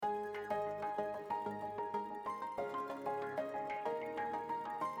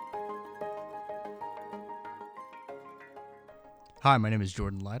Hi, my name is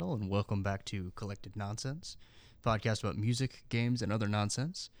Jordan Lytle, and welcome back to Collected Nonsense, podcast about music, games, and other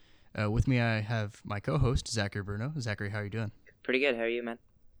nonsense. With me, I have my co-host, Zachary Bruno. Zachary, how are you doing? Pretty good. How are you, man?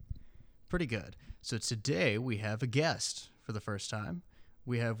 Pretty good. So today we have a guest for the first time.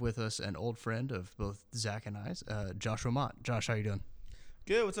 We have with us an old friend of both Zach and I's, Josh Romont. Josh, how are you doing?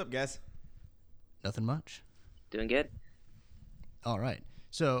 Good. What's up, guys? Nothing much. Doing good. All right.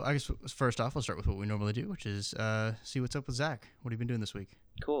 So I guess first off, we'll start with what we normally do, which is see what's up with Zach. What have you been doing this week?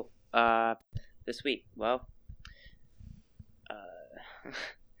 Cool. This week, well,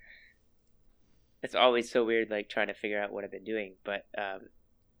 it's always so weird, like trying to figure out what I've been doing. But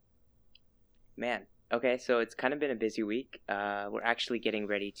man, okay. So it's kind of been a busy week. We're actually getting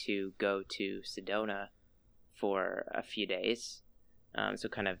ready to go to Sedona for a few days. So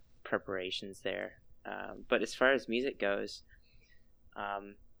kind of preparations there. But as far as music goes,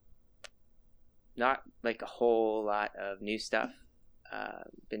 not like a whole lot of new stuff.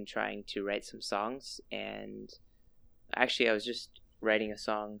 Been trying to write some songs, and actually I was just writing a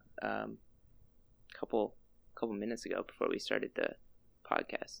song couple minutes ago before we started the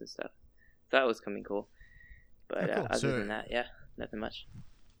podcast and stuff. That was coming cool. But cool. Other than that, yeah, nothing much.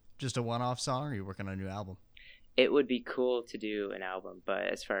 Just a one-off song, or are you working on a new album? It would be cool to do an album, but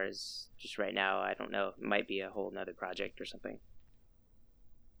as far as just right now, I don't know. It might be a whole nother project or something.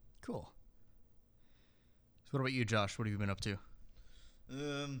 Cool. So what about you, Josh? What have you been up to?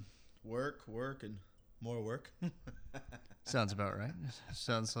 Work, and more work. Sounds about right.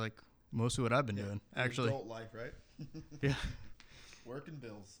 Sounds like most of what I've been doing, actually. Adult life, right? Yeah. Work and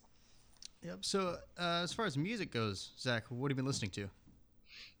bills. Yep. So as far as music goes, Zach, what have you been listening to?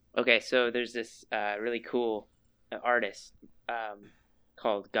 Okay, so there's this really cool artist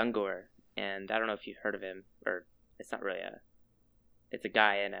called Gungor, and I don't know if you've heard of him, or it's not really it's a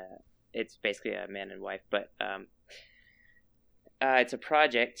guy and it's basically a man and wife, but it's a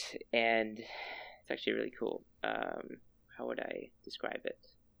project, and it's actually really cool. How would I describe it?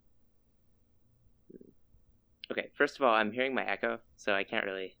 Okay, first of all, I'm hearing my echo, so I can't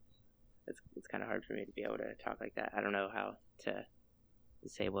really, it's kind of hard for me to be able to talk like that. I don't know how to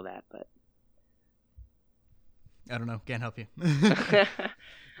disable that, but I don't know. Can't help you.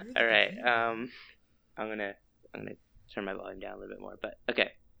 all right. I'm gonna turn my volume down a little bit more. But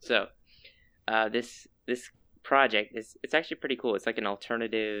okay, so this project it's actually pretty cool. It's like an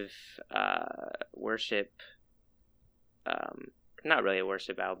alternative worship. Not really a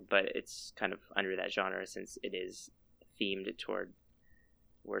worship album, but it's kind of under that genre since it is themed toward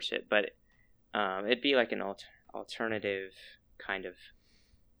worship. But it'd be like an alternative kind of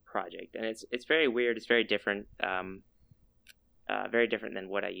project, and it's very weird. It's very different. Very different than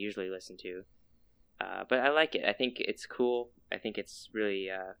what I usually listen to. But I like it. I think it's cool. I think it's really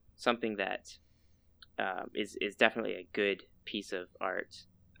something that is definitely a good piece of art.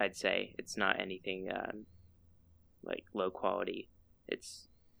 I'd say it's not anything like low quality. It's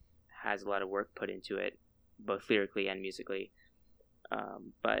has a lot of work put into it, both lyrically and musically.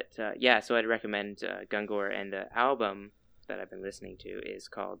 Yeah, so I'd recommend Gungor, and the album that I've been listening to is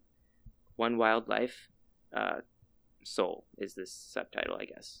called One Wild Life. Soul is this subtitle, I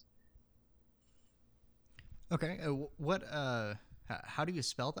guess. Okay. How do you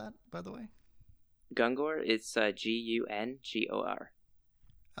spell that, by the way? Gungor, it's Gungor.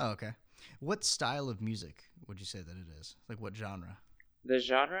 Oh, okay. What style of music would you say that it is? Like what genre? The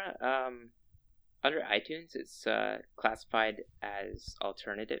genre, under iTunes, it's classified as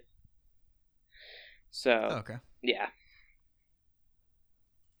alternative. So, okay. Yeah.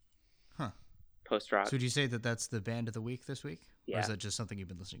 Huh. Post-rock. So would you say that that's the band of the week this week? Yeah. Or is that just something you've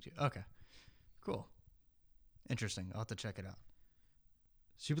been listening to? Okay. Cool. Interesting. I'll have to check it out.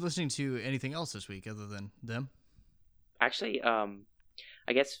 So you've been listening to anything else this week other than them? Actually,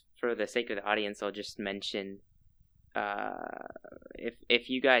 I guess for the sake of the audience, I'll just mention, if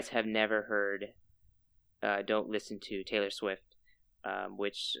you guys have never heard, don't listen to Taylor Swift,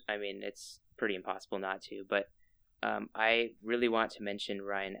 which, I mean, it's pretty impossible not to, but I really want to mention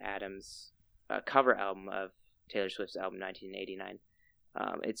Ryan Adams' cover album of Taylor Swift's album 1989.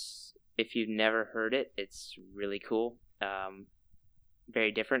 If you've never heard it, it's really cool.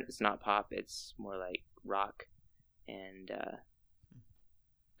 Very different. It's not pop. It's more like rock, and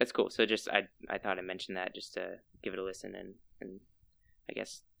that's cool. So just I thought I'd mention that just to give it a listen and I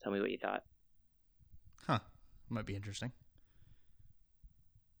guess tell me what you thought. Huh. Might be interesting.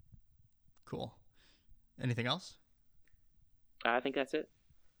 Cool. Anything else? I think that's it.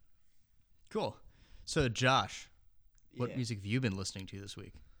 Cool. So Josh, what Yeah. music have you been listening to this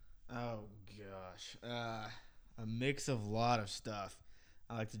week? Oh gosh, a mix of a lot of stuff.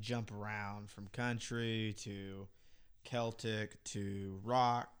 I like to jump around from country to Celtic to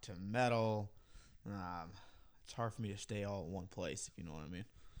rock to metal. It's hard for me to stay all in one place, if you know what I mean.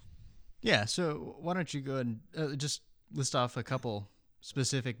 Yeah, so why don't you go ahead and just list off a couple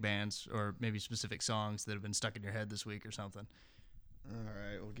specific bands or maybe specific songs that have been stuck in your head this week or something. All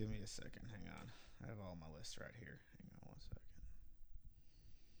right, well, give me a second. Hang on. I have all my lists right here. Hang on one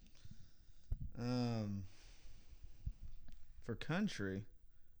second. For country,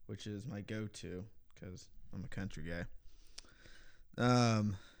 which is my go-to because I'm a country guy.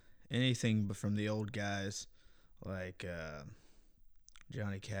 Anything but from the old guys like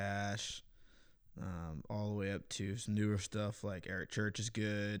Johnny Cash, all the way up to some newer stuff like Eric Church is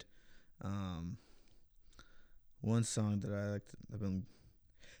good. One song that I like,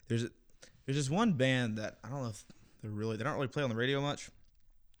 there's this one band that I don't know if they don't really play on the radio much.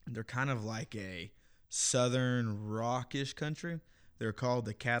 They're kind of like a southern rockish country. They're called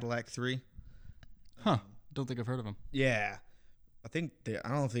the Cadillac 3. Huh. Don't think I've heard of them. Yeah. I don't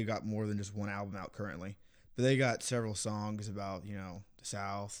know if they got more than just one album out currently, but they got several songs about, the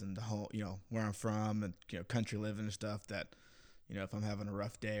South and the whole, where I'm from and, country living and stuff that, if I'm having a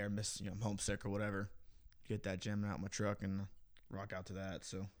rough day or I'm homesick or whatever, get that jamming out in my truck and rock out to that.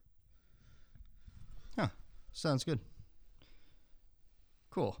 So. Huh. Sounds good.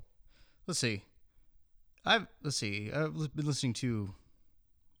 Cool. Let's see. I've been listening to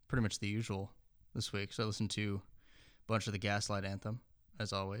pretty much the usual this week. So I listened to a bunch of the Gaslight Anthem,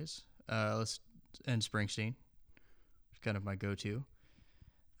 as always. And Springsteen, kind of my go-to.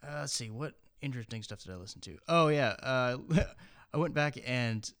 Let's see, what interesting stuff did I listen to? Oh, yeah. I went back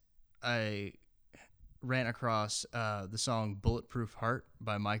and I ran across the song Bulletproof Heart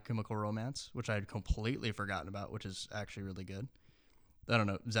by My Chemical Romance, which I had completely forgotten about, which is actually really good. I don't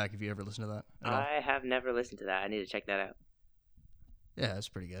know, Zach, have you ever listened to that at all? I have never listened to that. I need to check that out. Yeah, it's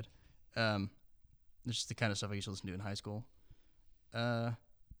pretty good. It's just the kind of stuff I used to listen to in high school. And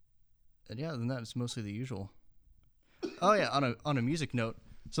yeah, other than that, it's mostly the usual. Oh yeah, on a music note,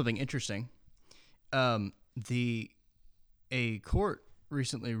 something interesting. A court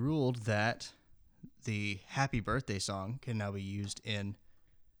recently ruled that the Happy Birthday song can now be used in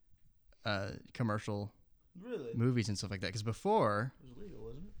commercial movies and stuff like that. Because before, It was legal,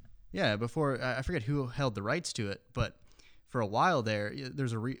 wasn't it? yeah, before I forget who held the rights to it, but for a while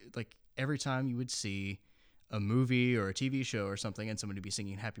there's every time you would see a movie or a TV show or something and somebody would be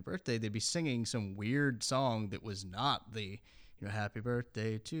singing Happy Birthday, they'd be singing some weird song that was not the, Happy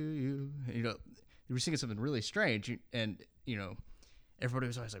Birthday to you. They were singing something really strange, and, everybody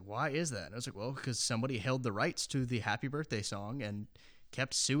was always like, why is that? And I was like, well, because somebody held the rights to the Happy Birthday song and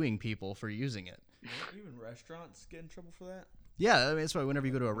kept suing people for using it. Even restaurants get in trouble for that? Yeah, I mean, that's why whenever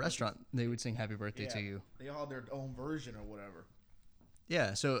you go to a restaurant, they would sing Happy Birthday to you. They all had their own version or whatever.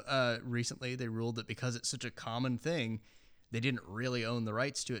 Yeah, so recently they ruled that because it's such a common thing, they didn't really own the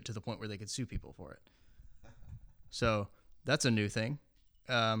rights to it to the point where they could sue people for it. So that's a new thing.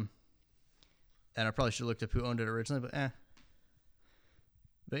 And I probably should have looked up who owned it originally, but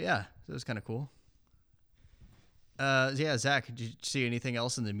But yeah, so it was kind of cool. Yeah, Zach, did you see anything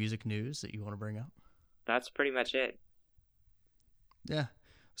else in the music news that you want to bring up? That's pretty much it. Yeah,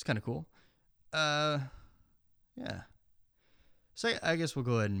 it's kind of cool. Yeah. So I guess we'll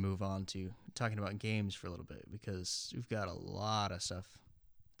go ahead and move on to talking about games for a little bit because we've got a lot of stuff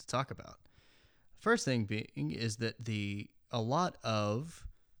to talk about. First thing being is that a lot of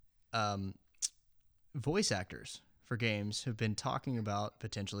voice actors for games have been talking about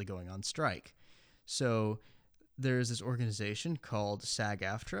potentially going on strike. So there's this organization called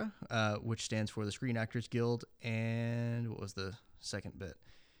SAG-AFTRA, which stands for the Screen Actors Guild, and what was the second bit?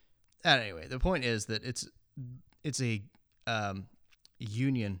 Anyway, the point is that it's a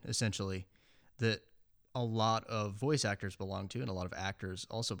union, essentially, that a lot of voice actors belong to and a lot of actors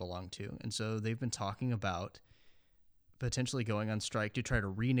also belong to. And so they've been talking about potentially going on strike to try to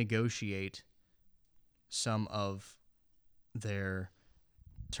renegotiate some of their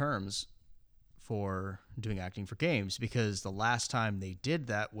terms for doing acting for games, because the last time they did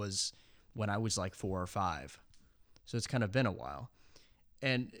that was when I was like 4 or 5. So it's kind of been a while.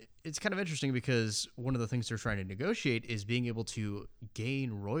 And it's kind of interesting because one of the things they're trying to negotiate is being able to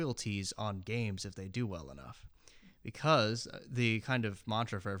gain royalties on games if they do well enough. Because the kind of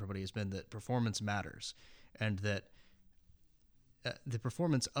mantra for everybody has been that performance matters, and that the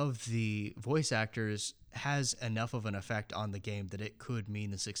performance of the voice actors has enough of an effect on the game that it could mean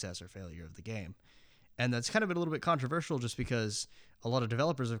the success or failure of the game. And that's kind of been a little bit controversial just because a lot of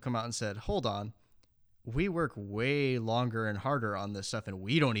developers have come out and said, hold on, we work way longer and harder on this stuff and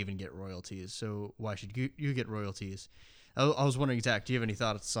we don't even get royalties. So why should you get royalties? I was wondering, Zach, do you have any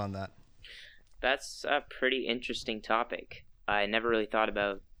thoughts on that? That's a pretty interesting topic. I never really thought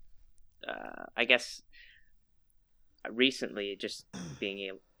about. I guess recently, just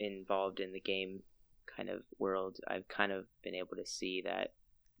being involved in the game kind of world, I've kind of been able to see that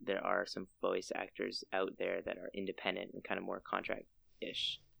there are some voice actors out there that are independent and kind of more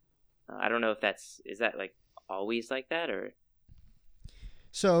contract-ish. I don't know if is that like always like that, or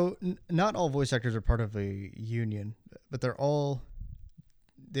So not all voice actors are part of a union, but they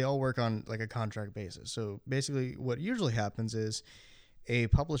all work on like a contract basis. So basically, what usually happens is a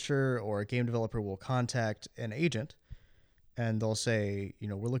publisher or a game developer will contact an agent, and they'll say,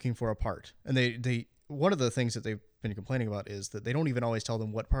 we're looking for a part, and they one of the things that they've been complaining about is that they don't even always tell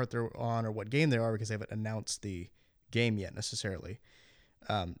them what part they're on or what game they are because they haven't announced the game yet necessarily.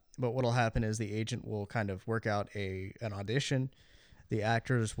 But what'll happen is the agent will kind of work out an audition. The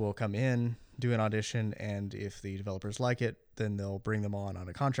actors will come in, do an audition, and if the developers like it, then they'll bring them on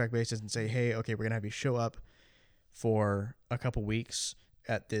a contract basis and say, hey, okay, we're going to have you show up for a couple weeks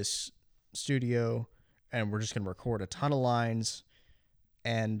at this studio, and we're just going to record a ton of lines,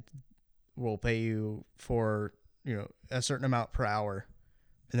 and we'll pay you for, a certain amount per hour,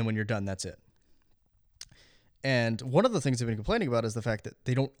 and then when you're done, that's it. And one of the things they've been complaining about is the fact that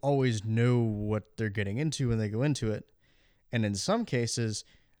they don't always know what they're getting into when they go into it. And in some cases,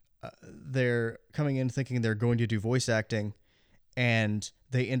 they're coming in thinking they're going to do voice acting, and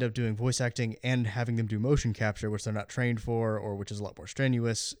they end up doing voice acting and having them do motion capture, which they're not trained for, or which is a lot more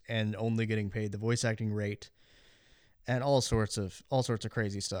strenuous, and only getting paid the voice acting rate, and all sorts of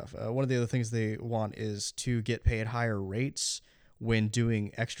crazy stuff. One of the other things they want is to get paid higher rates when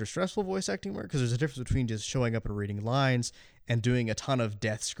doing extra stressful voice acting work, because there's a difference between just showing up and reading lines and doing a ton of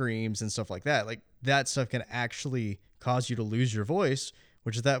death screams and stuff like that. Like, that stuff can actually cause you to lose your voice,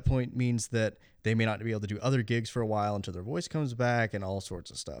 which at that point means that they may not be able to do other gigs for a while until their voice comes back, and all sorts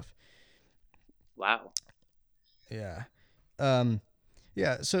of stuff. Wow. Yeah.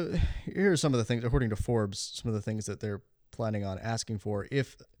 Yeah, so here are some of the things, according to Forbes, some of the things that they're planning on asking for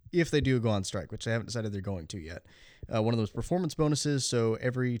if they do go on strike, which they haven't decided they're going to yet. One of those performance bonuses, so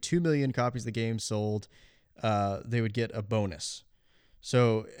every 2 million copies of the game sold, they would get a bonus.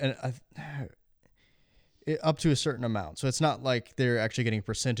 So, up to a certain amount. So it's not like they're actually getting a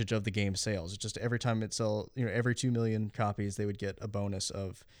percentage of the game sales. It's just every time it sells, every 2 million copies, they would get a bonus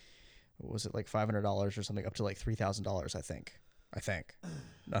of, what was it, like $500 or something, up to like $3,000, I think.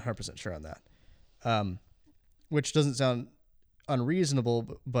 Not 100% sure on that. Which doesn't sound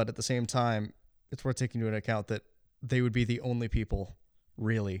unreasonable, but at the same time, it's worth taking into account that they would be the only people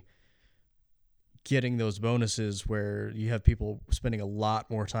really getting those bonuses, where you have people spending a lot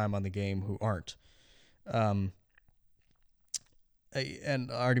more time on the game who aren't. And I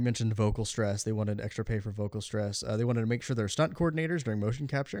already mentioned vocal stress. They wanted extra pay for vocal stress. They wanted to make sure they're stunt coordinators during motion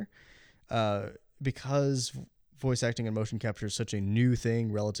capture, because voice acting and motion capture is such a new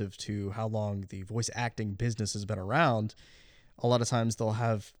thing relative to how long the voice acting business has been around. A lot of times they'll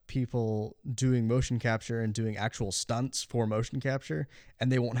have people doing motion capture and doing actual stunts for motion capture,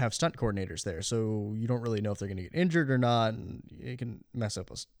 and they won't have stunt coordinators there. So you don't really know if they're going to get injured or not, and it can mess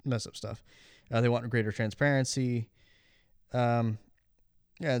up stuff. They want greater transparency. Yeah,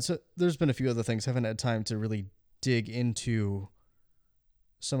 so there's been a few other things. I haven't had time to really dig into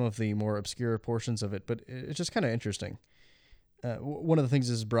some of the more obscure portions of it, but it's just kind of interesting. One of the things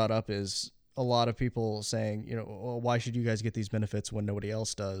that's brought up is a lot of people saying, well, why should you guys get these benefits when nobody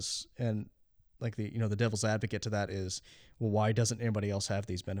else does? And like the devil's advocate to that is, well, why doesn't anybody else have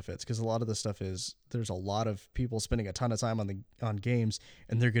these benefits? Because a lot of the stuff is, there's a lot of people spending a ton of time on games,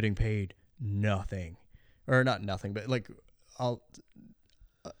 and they're getting paid nothing, or not nothing, but like a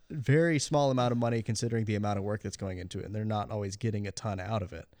very small amount of money considering the amount of work that's going into it, and they're not always getting a ton out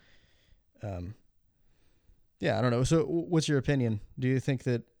of it. Yeah, I don't know. So what's your opinion? Do you think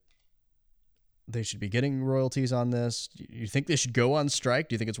that they should be getting royalties on this? Do you think they should go on strike?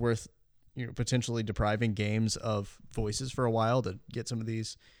 Do you think it's worth potentially depriving games of voices for a while to get some of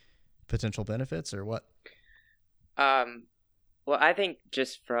these potential benefits, or what? Well, I think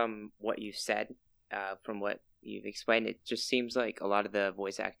just from what you said, from what you've explained, it just seems like a lot of the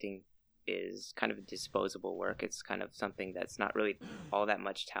voice acting is kind of disposable work. It's kind of something that's not really all that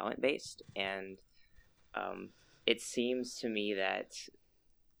much talent based, and it seems to me that,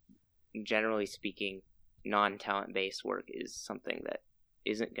 generally speaking, non-talent based work is something that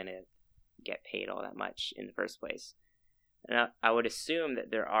isn't going to get paid all that much in the first place. And I would assume that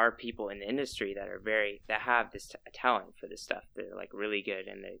there are people in the industry that have this talent for this stuff. They're like really good,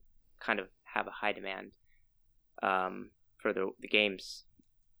 and they kind of have a high demand for the games.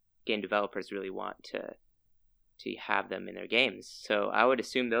 Game developers really want to have them in their games. So I would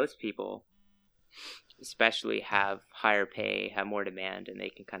assume those people especially have higher pay, have more demand, and they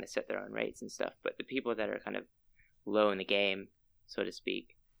can kind of set their own rates and stuff. But the people that are kind of low in the game, so to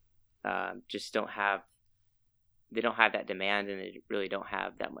speak, just don't have that demand, and they really don't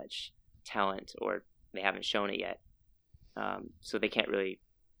have that much talent, or they haven't shown it yet. So they can't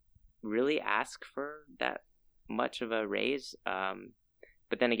really ask for that much of a raise.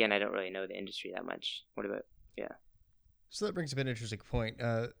 But then again, I don't really know the industry that much. What about, yeah. So that brings up an interesting point.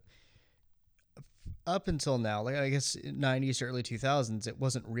 Up until now, like I guess 90s to early 2000s, it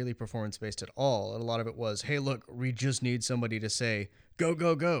wasn't really performance based at all. And a lot of it was, hey, look, we just need somebody to say, go,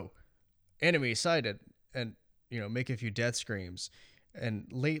 go, go, enemy sighted, and, make a few death screams. And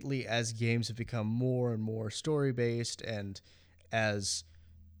lately, as games have become more and more story based, and as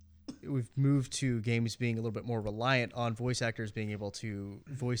we've moved to games being a little bit more reliant on voice actors being able to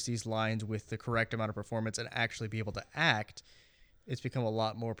voice these lines with the correct amount of performance and actually be able to act, it's become a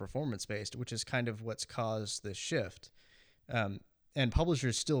lot more performance based, which is kind of what's caused this shift. And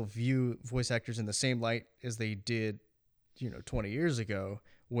publishers still view voice actors in the same light as they did, 20 years ago,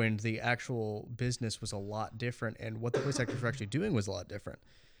 when the actual business was a lot different and what the voice actors were actually doing was a lot different.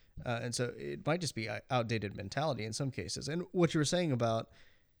 And so it might just be outdated mentality in some cases. And what you were saying about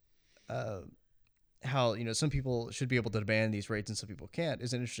how, some people should be able to demand these rates and some people can't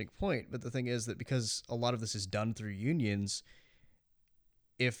is an interesting point. But the thing is that because a lot of this is done through unions,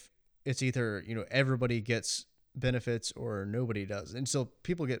 if it's either, everybody gets benefits or nobody does. And so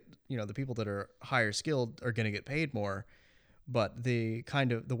people get, the people that are higher skilled are going to get paid more, but the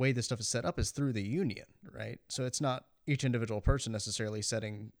way this stuff is set up is through the union, right? So it's not each individual person necessarily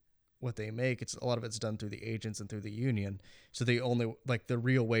setting what they make. A lot of it's done through the agents and through the union. So the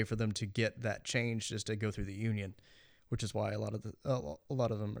real way for them to get that change is to go through the union, which is why a lot of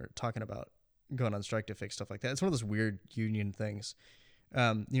them are talking about going on strike to fix stuff like that. It's one of those weird union things.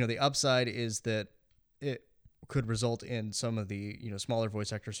 The upside is that it could result in some of the, smaller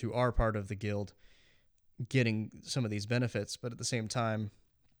voice actors who are part of the guild getting some of these benefits, but at the same time,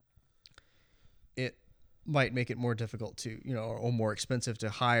 it might make it more difficult to, or more expensive to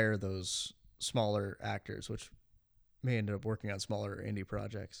hire those smaller actors, which may end up working on smaller indie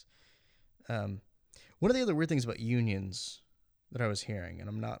projects. One of the other weird things about unions that I was hearing, and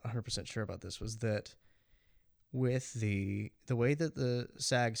I'm not 100% sure about this, was that with the way that the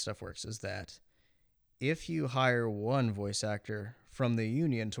SAG stuff works is that if you hire one voice actor from the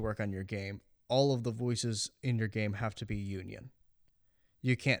union to work on your game, all of the voices in your game have to be union.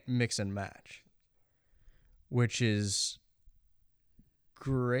 You can't mix and match, which is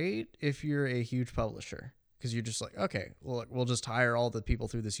great if you're a huge publisher, because you're just like, okay, well, look, we'll just hire all the people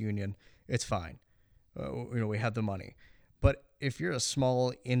through this union. It's fine. We have the money. But if you're a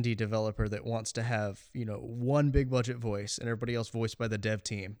small indie developer that wants to have, one big budget voice and everybody else voiced by the dev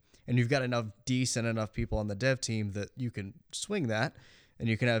team, and you've got decent enough people on the dev team that you can swing that, and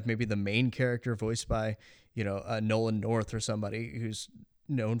you can have maybe the main character voiced by, Nolan North or somebody who's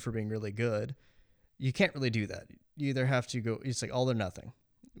known for being really good, you can't really do that. You either have to go, it's like all or nothing,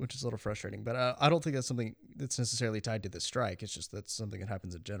 which is a little frustrating. But I don't think that's something that's necessarily tied to this strike. It's just that's something that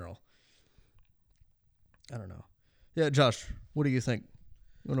happens in general. I don't know. Yeah, Josh, what do you think?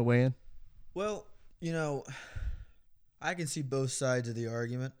 You want to weigh in? Well, I can see both sides of the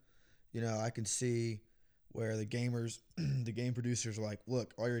argument. I can see where the gamers, the game producers are like,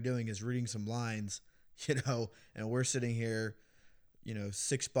 look, all you're doing is reading some lines, and we're sitting here,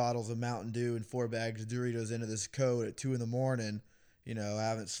 6 bottles of Mountain Dew and 4 bags of Doritos into this code at 2 a.m. I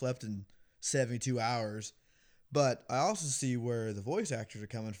haven't slept in 72 hours. But I also see where the voice actors are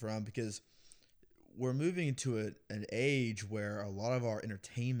coming from, because we're moving into an age where a lot of our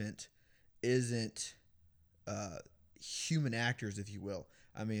entertainment isn't human actors, if you will.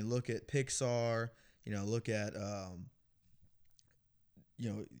 I mean, look at Pixar, look at,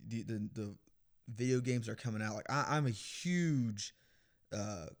 the video games are coming out. Like I'm a huge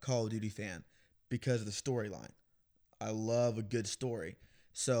Call of Duty fan because of the storyline. I love a good story.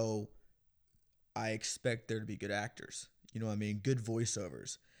 So I expect there to be good actors, good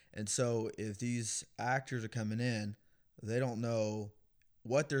voiceovers. And so if these actors are coming in, they don't know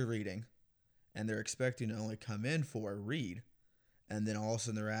what they're reading, and they're expecting to only come in for a read, and then all of a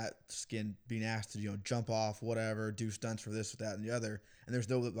sudden they're being asked to jump off, whatever, do stunts for this, that, and the other, and there's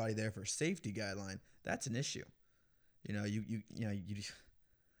nobody there for a safety guideline. That's an issue. You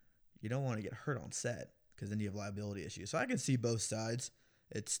don't want to get hurt on set, because then you have liability issues. So I can see both sides.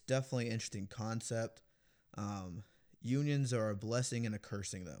 It's definitely an interesting concept. Unions are a blessing and a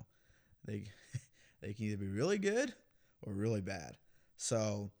cursing, though. They can either be really good or really bad.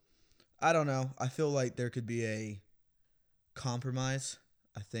 So I don't know. I feel like there could be a compromise.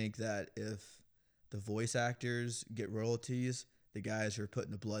 I think that if the voice actors get royalties. The guys who are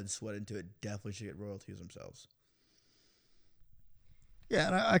putting the blood and sweat into it definitely should get royalties themselves. Yeah,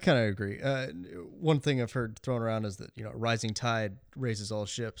 and I kind of agree. One thing I've heard thrown around is that, rising tide raises all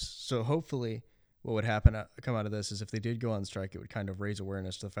ships. So hopefully what would come out of this is if they did go on strike, it would kind of raise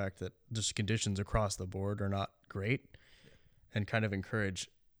awareness to the fact that just conditions across the board are not great, and kind of encourage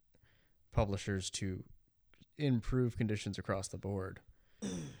publishers to improve conditions across the board. I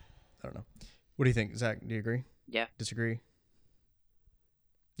don't know. What do you think, Zach? Do you agree? Yeah. Disagree?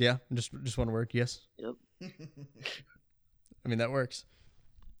 Yeah? Just one word? Yes? Yep. I mean, that works.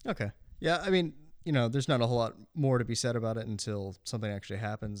 Okay. Yeah, I mean, there's not a whole lot more to be said about it until something actually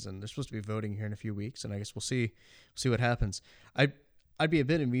happens, and they're supposed to be voting here in a few weeks, and I guess we'll see what happens. I'd be a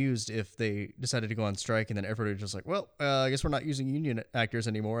bit amused if they decided to go on strike and then everybody was just like, well, I guess we're not using union actors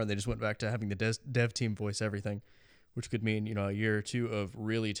anymore, and they just went back to having the dev team voice everything, which could mean, a year or two of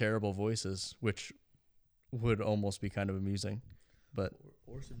really terrible voices, which would almost be kind of amusing. But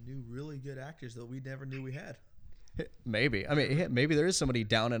or some new really good actors that we never knew we had. Maybe. I mean, maybe there is somebody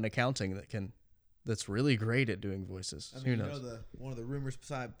down in accounting that's really great at doing voices. I mean, Who knows? One of the rumors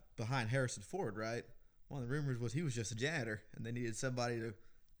behind Harrison Ford, right? One of the rumors was he was just a janitor, and they needed somebody to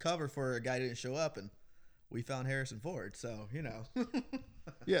cover for a guy who didn't show up, and we found Harrison Ford. So,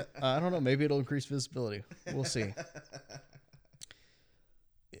 Yeah, I don't know. Maybe it'll increase visibility. We'll see.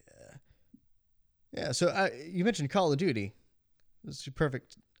 Yeah. So you mentioned Call of Duty. This is a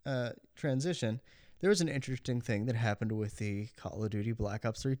perfect transition. There was an interesting thing that happened with the Call of Duty Black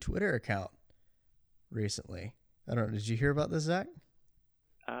Ops 3 Twitter account recently. I don't know. Did you hear about this, Zach?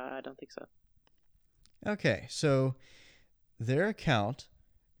 I don't think so. Okay, so their account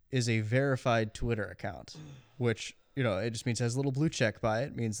is a verified Twitter account, which, it just means it has a little blue check by it.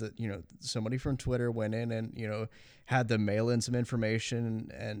 It means that, somebody from Twitter went in and, had them mail in some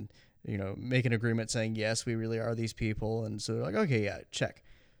information and, make an agreement saying, yes, we really are these people. And so they're like, okay, yeah, check.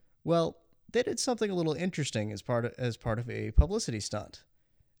 Well, they did something a little interesting as part of a publicity stunt.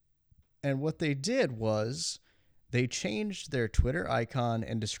 And what they did was they changed their Twitter icon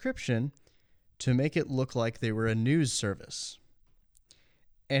and description to make it look like they were a news service.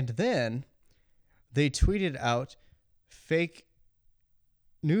 And then they tweeted out fake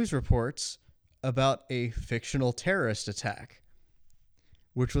news reports about a fictional terrorist attack,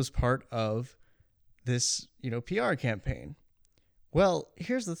 which was part of this, PR campaign. Well,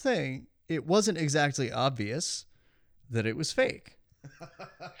 here's the thing. It wasn't exactly obvious that it was fake.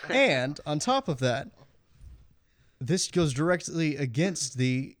 And on top of that, this goes directly against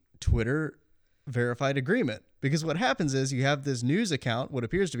the Twitter verified agreement, because what happens is you have this news account, what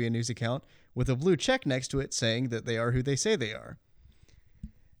appears to be a news account, with a blue check next to it saying that they are who they say they are.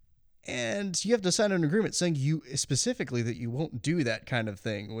 And you have to sign an agreement saying specifically that you won't do that kind of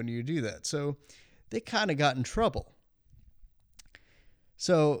thing when you do that. So they kind of got in trouble.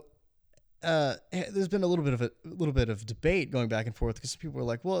 So there's been a little bit of debate going back and forth, because people were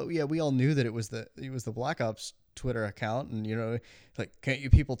like, well, yeah, we all knew that it was the Black Ops Twitter account, and like, can't you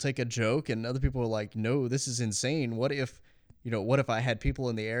people take a joke? And other people were like, no, this is insane. What if I had people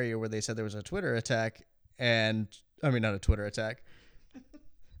in the area where they said there was a Twitter attack, and I mean, not a Twitter attack,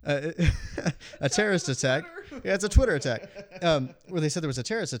 a terrorist attack. Yeah, it's a Twitter attack. Where they said there was a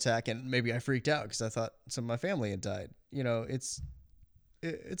terrorist attack, and maybe I freaked out because I thought some of my family had died. It's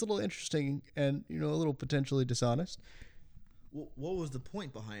a little interesting and, a little potentially dishonest. What was the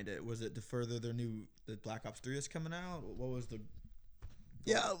point behind it? Was it to further the Black Ops 3 is coming out? What was the...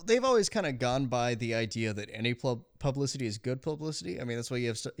 Yeah, they've always kind of gone by the idea that any publicity is good publicity. I mean, that's why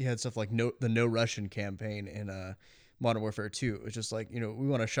you had stuff like the No Russian campaign in Modern Warfare 2. It was just like, we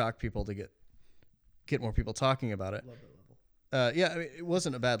want to shock people to get more people talking about it. Love that level. Yeah, I mean, it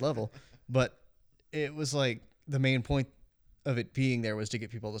wasn't a bad level, but it was like the main point of it being there was to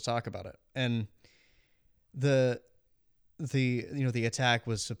get people to talk about it. And the attack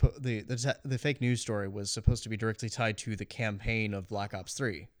was the fake news story was supposed to be directly tied to the campaign of Black Ops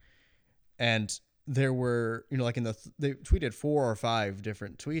 3. And there were, like they tweeted 4 or 5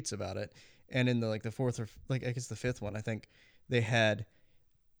 different tweets about it. And in the fourth, or I guess the fifth one, I think they had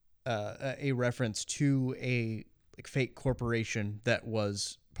a reference to a fake corporation that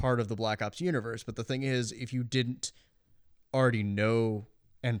was part of the Black Ops universe. But the thing is, if you didn't already know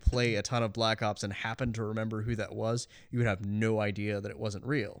and play a ton of Black Ops and happen to remember who that was, you would have no idea that it wasn't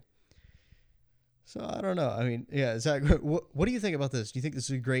real. So I don't know. I mean, yeah, Zach, what do you think about this? Do you think this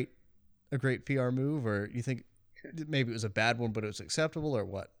is a great PR move, or do you think maybe it was a bad one but it was acceptable, or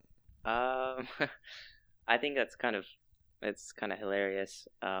what? I think it's kind of hilarious.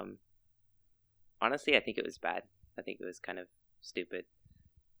 Honestly, I think it was bad. I think it was kind of stupid.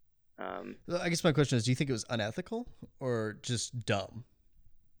 I guess my question is, do you think it was unethical or just dumb?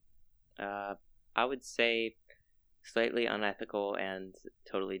 I would say slightly unethical and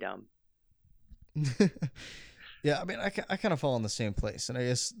totally dumb. Yeah, I mean, I kind of fall in the same place, and I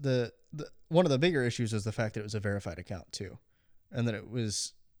guess the one of the bigger issues was the fact that it was a verified account too, and that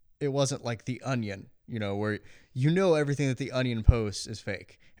it wasn't like The Onion, where everything that The Onion posts is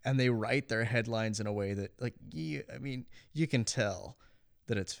fake, and they write their headlines in a way that you can tell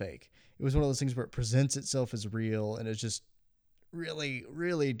that it's fake. It was one of those things where it presents itself as real, and it's just really,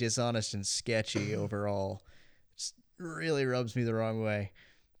 really dishonest and sketchy overall. Just really rubs me the wrong way.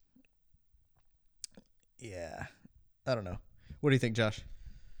 Yeah, I don't know. What do you think, Josh?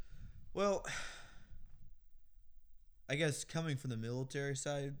 Well, I guess coming from the military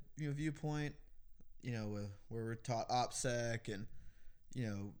side viewpoint, where we're taught OPSEC and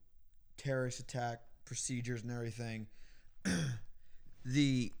terrorist attack procedures and everything,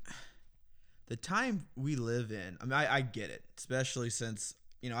 the time we live in, I mean, I get it, especially since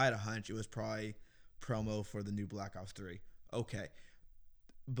I had a hunch it was probably promo for the new Black Ops 3. Okay,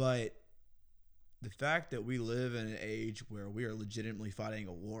 but the fact that we live in an age where we are legitimately fighting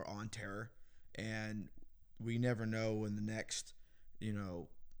a war on terror, and we never know when the next,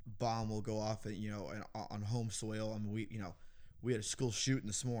 bomb will go off, on home soil. I mean, we had a school shooting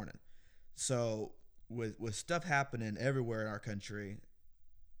this morning. So with stuff happening everywhere in our country,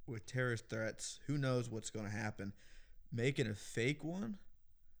 with terrorist threats, who knows what's going to happen? Making a fake one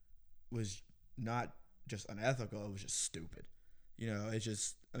was not just unethical; it was just stupid. It's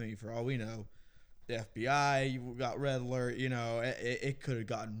just, I mean, for all we know, the FBI, you got red alert, it could have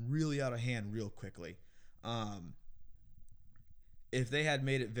gotten really out of hand real quickly. If they had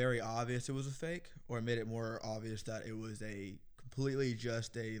made it very obvious it was a fake, or made it more obvious that it was a completely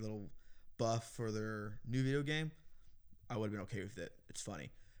just a little buff for their new video game, I would have been okay with it. It's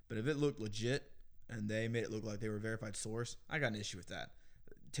funny. But if it looked legit and they made it look like they were a verified source, I got an issue with that.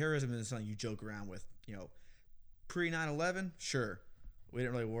 Terrorism isn't something you joke around with. Pre 9/11, sure, we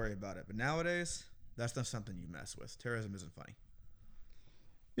didn't really worry about it. But nowadays, that's not something you mess with. Terrorism isn't funny.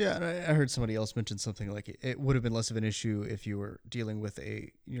 Yeah, and I heard somebody else mention something like it would have been less of an issue if you were dealing with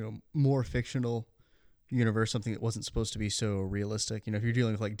a more fictional universe, something that wasn't supposed to be so realistic. If you're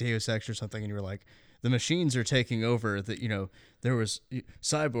dealing with like Deus Ex or something, and you were like, the machines are taking over, that there was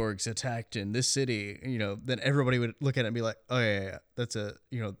cyborgs attacked in this city, then everybody would look at it and be like, oh yeah, that's a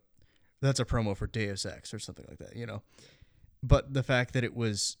promo for Deus Ex or something like that, But the fact that it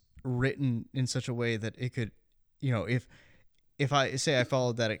was written in such a way that it could, if I say I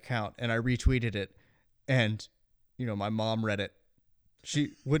followed that account and I retweeted it, and my mom read it,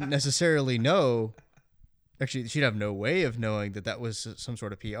 she wouldn't necessarily know. Actually, she'd have no way of knowing that was some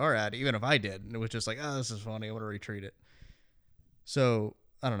sort of PR ad, even if I did. And it was just like, oh, this is funny, I want to retweet it. So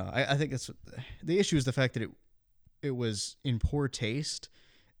I don't know. I think the issue is the fact that it was in poor taste,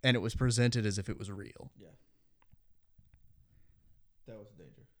 and it was presented as if it was real. Yeah. That was the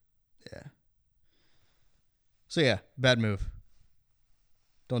danger. Yeah. So yeah, bad move.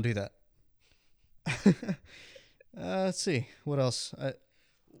 Don't do that. Let's see. What else?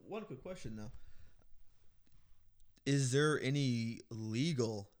 One quick question, though. Is there any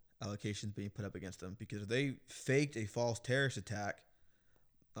legal allocations being put up against them? Because if they faked a false terrorist attack,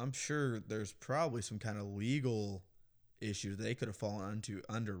 I'm sure there's probably some kind of legal issues they could have fallen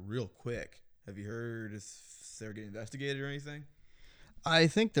under real quick. Have you heard if they're getting investigated or anything? I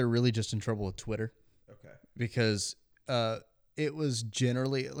think they're really just in trouble with Twitter. Okay. Because it was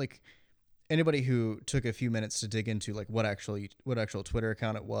generally like anybody who took a few minutes to dig into like what actual Twitter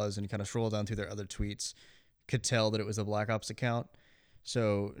account it was and kind of scroll down through their other tweets could tell that it was a Black Ops account.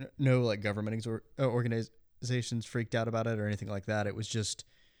 So no like government organizations freaked out about it or anything like that. It was just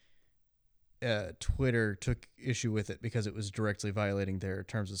Twitter took issue with it because it was directly violating their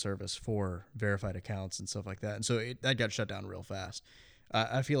terms of service for verified accounts and stuff like that. And so that got shut down real fast.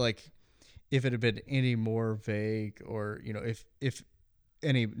 I feel like if it had been any more vague, or if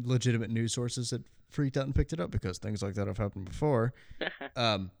any legitimate news sources had freaked out and picked it up, because things like that have happened before,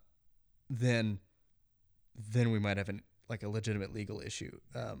 then we might have a legitimate legal issue.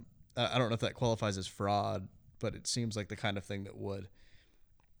 I don't know if that qualifies as fraud, but it seems like the kind of thing that would.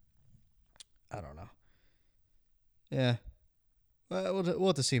 I don't know. Yeah. Well, we'll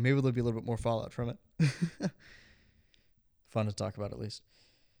have to see. Maybe there'll be a little bit more fallout from it. Fun to talk about, at least.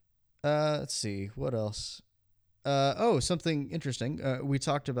 Let's see. What else? Something interesting. I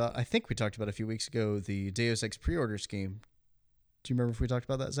think we talked about a few weeks ago, the Deus Ex pre-order scheme. Do you remember if we talked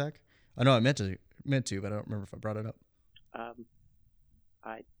about that, Zach? I know I meant to, but I don't remember if I brought it up.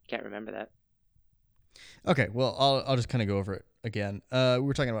 I can't remember that. Okay, well, I'll just kind of go over it. again. We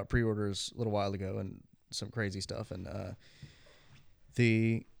were talking about pre-orders a little while ago and some crazy stuff, and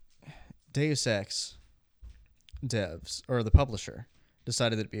the Deus Ex devs, or the publisher,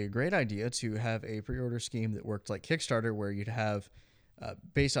 decided that it'd be a great idea to have a pre-order scheme that worked like Kickstarter, where you'd have,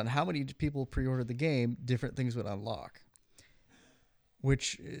 based on how many people pre-ordered the game, different things would unlock,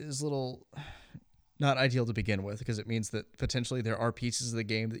 which is a little not ideal to begin with, because it means that potentially there are pieces of the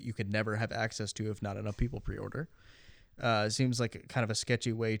game that you could never have access to if not enough people pre-order. It seems like kind of a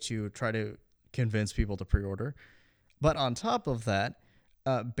sketchy way to try to convince people to pre-order. But on top of that,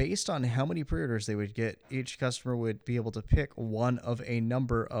 based on how many pre-orders they would get, each customer would be able to pick one of a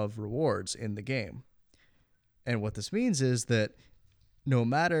number of rewards in the game. And what this means is that no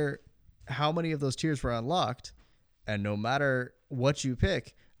matter how many of those tiers were unlocked, and no matter what you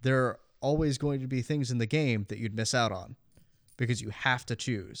pick, there are always going to be things in the game that you'd miss out on because you have to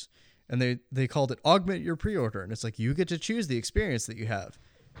choose. And they called it augment your pre-order. And it's like, you get to choose the experience that you have.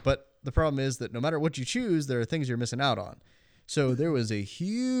 But the problem is that no matter what you choose, there are things you're missing out on. So there was a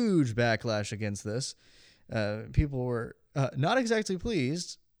huge backlash against this. People were not exactly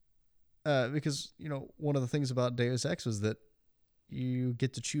pleased because, one of the things about Deus Ex was that you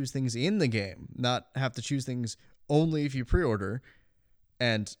get to choose things in the game, not have to choose things only if you pre-order.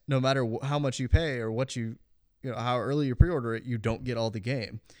 And no matter how much you pay or what how early you pre-order it, you don't get all the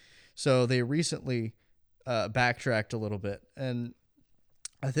game. So they recently backtracked a little bit, and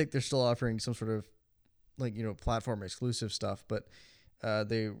I think they're still offering some sort of platform exclusive stuff, but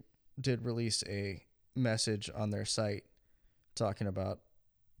they did release a message on their site talking about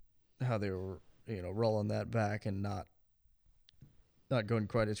how they were, rolling that back and not going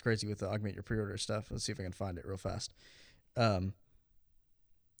quite as crazy with the augment your pre-order stuff. Let's see if I can find it real fast.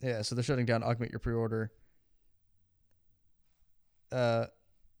 Yeah, so they're shutting down augment your pre-order.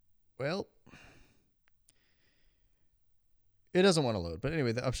 Well, it doesn't want to load, but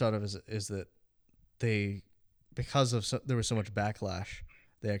anyway, the upshot of it is that because there was so much backlash,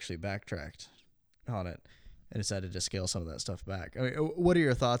 they actually backtracked on it and decided to scale some of that stuff back. I mean, what are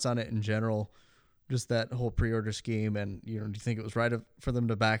your thoughts on it in general? Just that whole pre-order scheme, and do you think it was right for them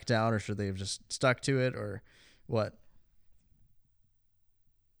to back down, or should they have just stuck to it, or what?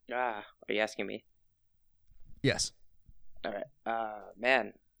 Are you asking me? Yes. All right.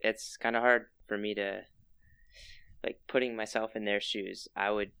 Man, it's kind of hard for me to, putting myself in their shoes.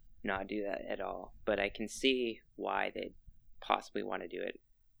 I would not do that at all, but I can see why they'd possibly want to do it,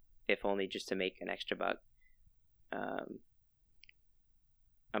 if only just to make an extra buck.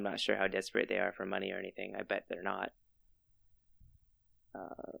 I'm not sure how desperate they are for money or anything. I bet they're not.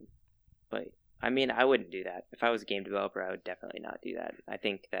 But I mean, I wouldn't do that. If I was a game developer, I would definitely not do that. I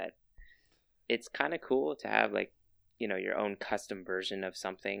think that it's kind of cool to have your own custom version of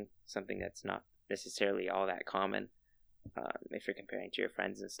something that's not necessarily all that common, if you're comparing to your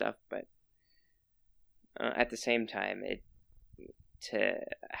friends and stuff. But at the same time, to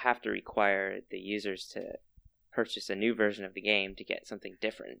have to require the users to purchase a new version of the game to get something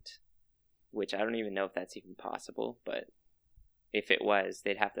different, which I don't even know if that's even possible, but if it was,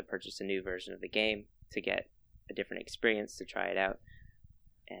 they'd have to purchase a new version of the game to get a different experience to try it out,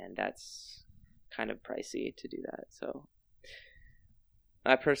 and that's kind of pricey to do that. So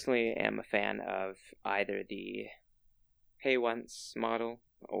I personally am a fan of either the pay once model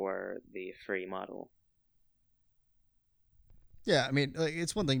or the free model. Yeah, I mean,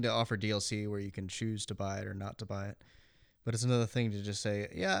 it's one thing to offer DLC where you can choose to buy it or not to buy it, but it's another thing to just say,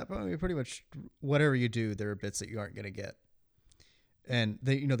 yeah, I mean, pretty much whatever you do, there are bits that you aren't going to get. And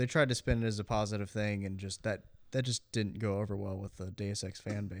they tried to spin it as a positive thing, and just that just didn't go over well with the Deus Ex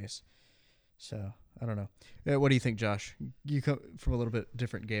fan base. So I don't know. What do you think, Josh? You come from a little bit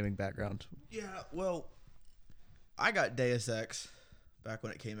different gaming background. Yeah, well, I got Deus Ex back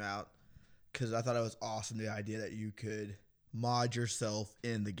when it came out because I thought it was awesome, the idea that you could mod yourself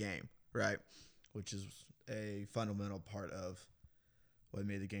in the game, right? Which is a fundamental part of what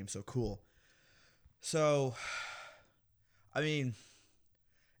made the game so cool. So, I mean,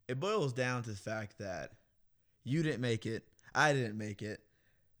 it boils down to the fact that you didn't make it, I didn't make it.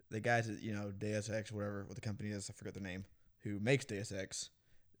 The guys at, Deus Ex, whatever, what the company is, I forget their name, who makes Deus Ex,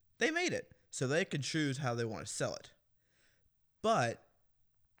 they made it. So they can choose how they want to sell it. But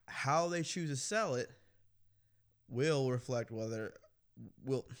how they choose to sell it will reflect the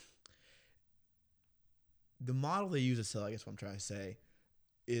model they use to sell, I guess what I'm trying to say,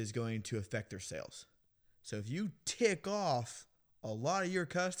 is going to affect their sales. So if you tick off a lot of your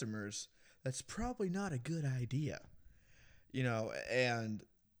customers, that's probably not a good idea. And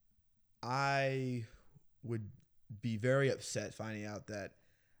I would be very upset finding out that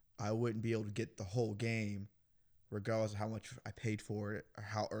I wouldn't be able to get the whole game regardless of how much I paid for it or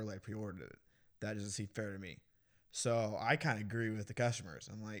how early I pre-ordered it. That doesn't seem fair to me. So I kind of agree with the customers.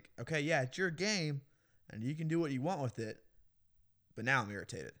 I'm like, okay, yeah, it's your game, and you can do what you want with it, but now I'm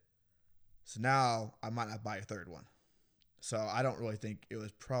irritated. So now I might not buy a third one. So I don't really think it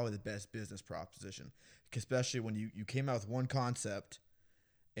was probably the best business proposition, especially when you came out with one concept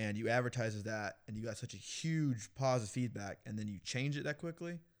and you advertised that and you got such a huge positive feedback and then you change it that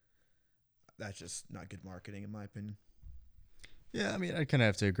quickly. That's just not good marketing, in my opinion. Yeah, I mean, I kind of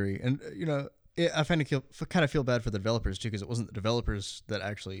have to agree. And, I kind of feel bad for the developers, too, because it wasn't the developers that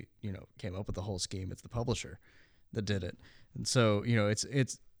actually, came up with the whole scheme. It's the publisher that did it. And so,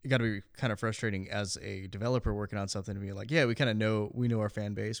 it's got to be kind of frustrating as a developer working on something to be like, yeah, we know our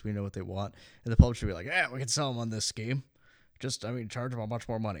fan base. We know what they want. And the publisher will be like, yeah, we can sell them on this scheme. Charge them a bunch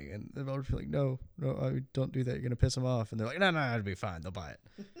more money. And the developers will be like, no, don't do that. You're going to piss them off. And they're like, no, it'll be fine. They'll buy it.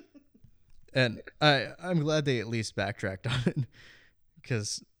 And I'm glad they at least backtracked on it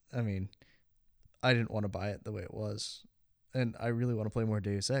because, I mean, I didn't want to buy it the way it was. And I really want to play more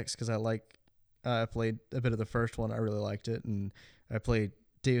Deus Ex because I played a bit of the first one. I really liked it. And I played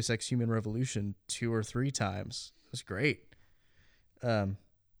Deus Ex Human Revolution 2 or 3 times. It was great. But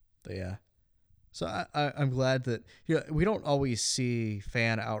yeah. So I'm glad that we don't always see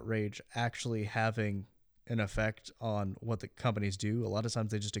fan outrage actually having an effect on what the companies do. A lot of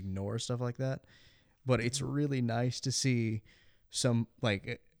times they just ignore stuff like that. But it's really nice to see some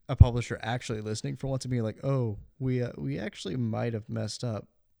like a publisher actually listening for once and being like, oh, we actually might have messed up.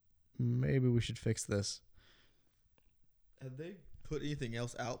 Maybe we should fix this. Have they put anything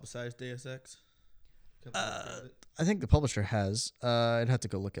else out besides Deus Ex? I think the publisher has. I'd have to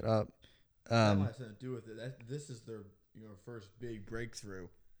go look it up. That might have something to do with it. This is their first big breakthrough.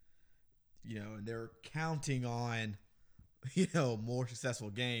 And they're counting on more successful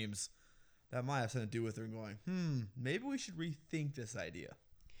games. That might have something to do with them going, maybe we should rethink this idea.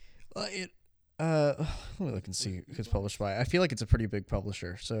 Let me look and see who it's published by. I feel like it's a pretty big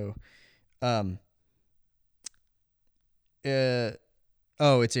publisher. So, it's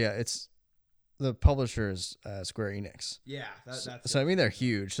the publisher is Square Enix. Yeah, that's so I mean they're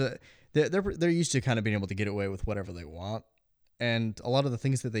huge. So they're used to kind of being able to get away with whatever they want, and a lot of the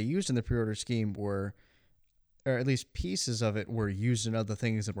things that they used in the pre-order scheme were, or at least pieces of it, were used in other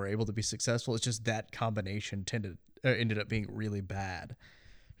things and were able to be successful. It's just that combination ended up being really bad.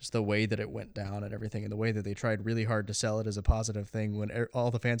 Just the way that it went down and everything, and the way that they tried really hard to sell it as a positive thing when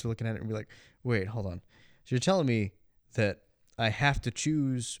all the fans were looking at it and be like, wait, hold on. So you're telling me that I have to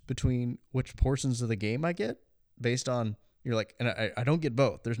choose between which portions of the game I get based on, you're like, and I don't get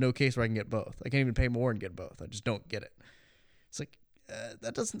both. There's no case where I can get both. I can't even pay more and get both. I just don't get it. It's like,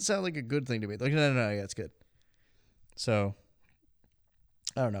 that doesn't sound like a good thing to me. Like, no, yeah, it's good. So,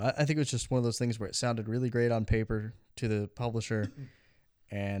 I don't know. I think it was just one of those things where it sounded really great on paper to the publisher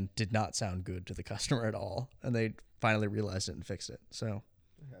and did not sound good to the customer at all. And they finally realized it and fixed it. So,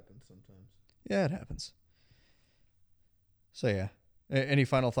 it happens sometimes. Yeah, it happens. So, yeah. Any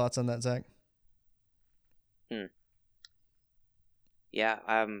final thoughts on that, Zach? Yeah,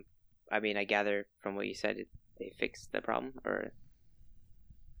 I mean, I gather from what you said, they fixed the problem, or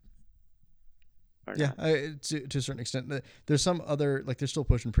yeah, to a certain extent. There's some other, like, they're still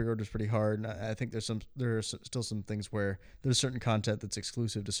pushing pre-orders pretty hard, and I think there are still some things where there's certain content that's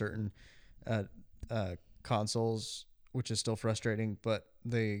exclusive to certain consoles, which is still frustrating, but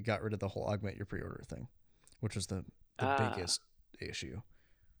they got rid of the whole augment your pre-order thing, which was the biggest issue.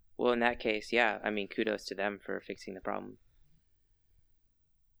 Well, in that case, yeah, I mean, kudos to them for fixing the problem.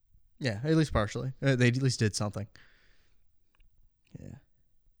 Yeah, at least partially. They at least did something. Yeah.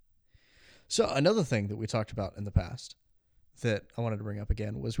 So another thing that we talked about in the past that I wanted to bring up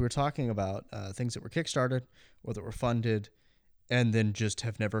again was we were talking about things that were kickstarted or that were funded and then just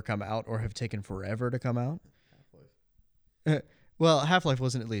have never come out or have taken forever to come out. Half-Life. Well, Half-Life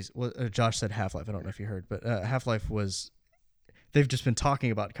wasn't, at least. Josh said Half-Life. I don't know if you heard, but Half-Life was. They've just been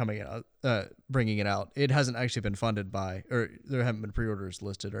talking about coming out, bringing it out. It hasn't actually been funded by, or there haven't been pre-orders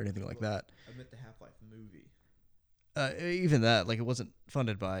listed or anything like that. I meant the Half-Life movie. Even that, like, it wasn't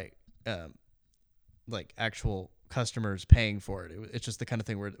funded by, like, actual customers paying for it. It's just the kind of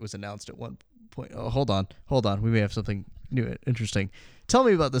thing where it was announced at one point. Oh, hold on. We may have something new, interesting. Tell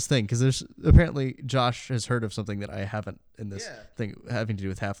me about this thing, because there's apparently Josh has heard of something that I haven't in this thing having to do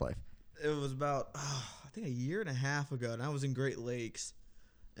with Half-Life. It was about, I think, a year and a half ago, and I was in Great Lakes,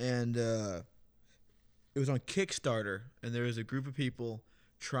 and it was on Kickstarter, and there was a group of people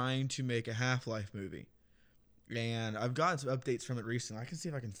trying to make a Half-Life movie. And I've gotten some updates from it recently. I can see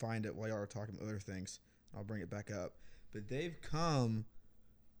if I can find it while y'all are talking about other things. I'll bring it back up. But they've come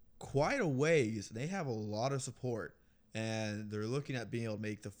quite a ways. They have a lot of support, and they're looking at being able to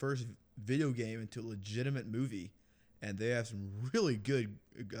make the first video game into a legitimate movie. And they have some really good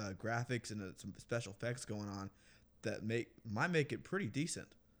graphics and some special effects going on that might make it pretty decent.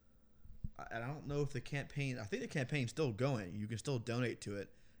 And I don't know if the campaign. I think the campaign's still going. You can still donate to it,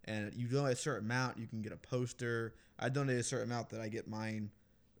 and you donate a certain amount, you can get a poster. I donated a certain amount that I get mine.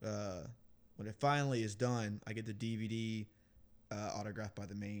 When it finally is done, I get the DVD autographed by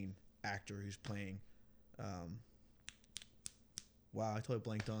the main actor who's playing. Wow, I totally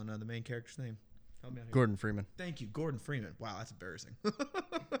blanked on the main character's name. Help me out here. Gordon Freeman. Thank you, Gordon Freeman. Wow, that's embarrassing.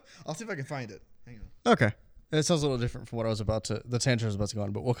 I'll see if I can find it. Hang on. Okay. It sounds a little different from what the tangent I was about to go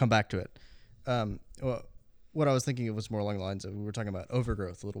on, but we'll come back to it. Well, what I was thinking of was more along the lines of, we were talking about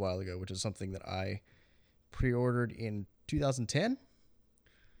Overgrowth a little while ago, which is something that I pre-ordered in 2010,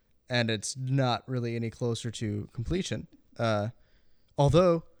 and it's not really any closer to completion.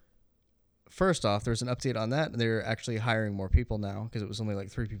 Although, first off, there's an update on that, and they're actually hiring more people now, because it was only like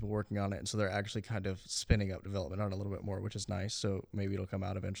 3 people working on it, and so they're actually kind of spinning up development on it a little bit more, which is nice, so maybe it'll come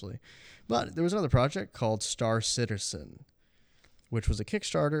out eventually. But there was another project called Star Citizen, which was a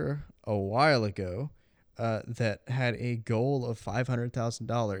Kickstarter a while ago that had a goal of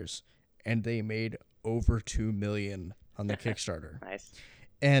 $500,000, and they made over $2 million on the Kickstarter. Nice.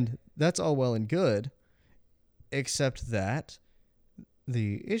 And that's all well and good, except that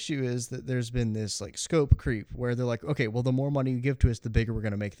the issue is that there's been this like scope creep where they're like, okay, well, the more money you give to us, the bigger we're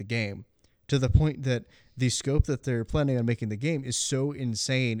going to make the game, to the point that the scope that they're planning on making the game is so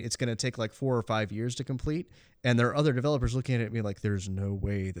insane, it's going to take like 4 or 5 years to complete. And there are other developers looking at it and being like, there's no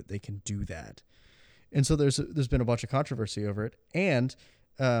way that they can do that. And so there's been a bunch of controversy over it. And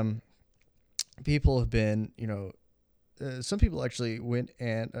people have been, some people actually went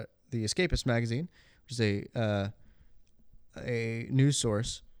and the Escapist magazine, which is a news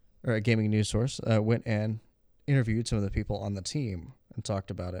source, or a gaming news source, went and interviewed some of the people on the team and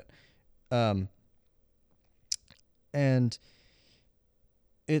talked about it. And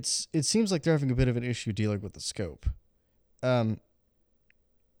it seems like they're having a bit of an issue dealing with the scope.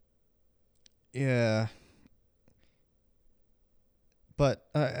 Yeah. But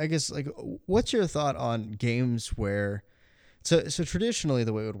I guess, like, what's your thought on games where... So traditionally,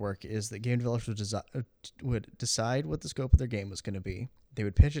 the way it would work is that game developers would decide what the scope of their game was going to be. They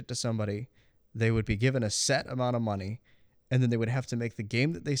would pitch it to somebody. They would be given a set amount of money, and then they would have to make the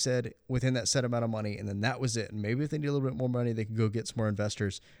game that they said within that set amount of money, and then that was it. And maybe if they need a little bit more money, they could go get some more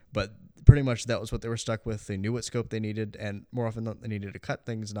investors. But pretty much that was what they were stuck with. They knew what scope they needed, and more often than not, they needed to cut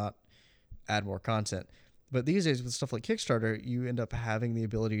things, not add more content. But these days, with stuff like Kickstarter, you end up having the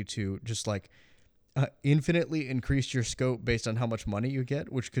ability to just like infinitely increase your scope based on how much money you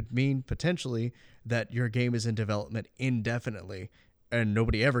get, which could mean potentially that your game is in development indefinitely and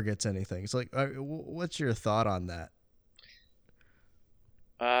nobody ever gets anything. It's like, what's your thought on that?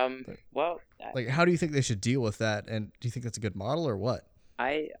 Well, like, how do you think they should deal with that? And do you think that's a good model or what?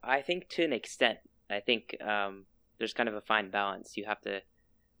 I think to an extent. I think there's kind of a fine balance. You have to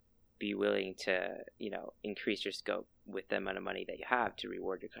be willing to, increase your scope with the amount of money that you have to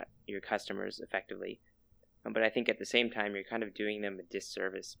reward your customers effectively. But I think at the same time, you're kind of doing them a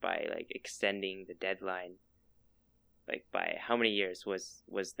disservice by like extending the deadline. Like, by how many years was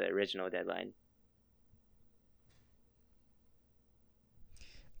the original deadline?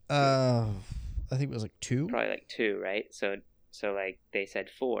 I think it was like 2. Probably like 2, right? So like they said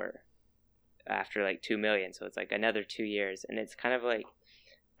 4 after like 2 million. So it's like another 2 years, and it's kind of like,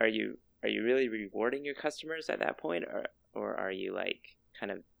 are you really rewarding your customers at that point, or are you like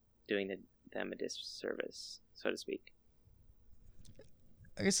kind of doing them a disservice, so to speak?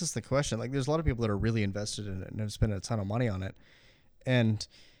 I guess that's the question. Like, there's a lot of people that are really invested in it and have spent a ton of money on it, and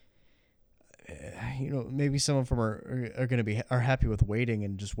maybe some of them are happy with waiting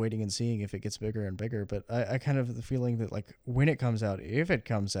and just waiting and seeing if it gets bigger and bigger. But I kind of have the feeling that, like, when it comes out, if it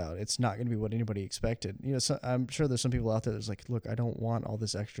comes out, it's not going to be what anybody expected. So I'm sure there's some people out there that's like, look, I don't want all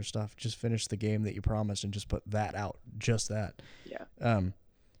this extra stuff. Just finish the game that you promised and just put that out, just that. Yeah.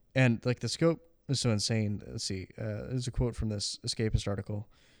 And like the scope is so insane. Let's see. There's a quote from this Escapist article.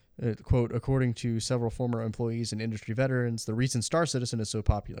 Quote, according to several former employees and industry veterans, the reason Star Citizen is so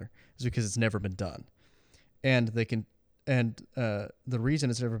popular is because it's never been done. And the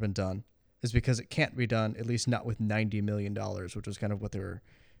reason it's never been done is because it can't be done, at least not with $90 million, which was kind of what they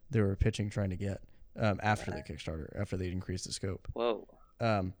were pitching, trying to get after the Kickstarter, after they'd increased the scope. Whoa.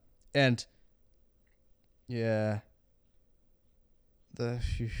 And yeah,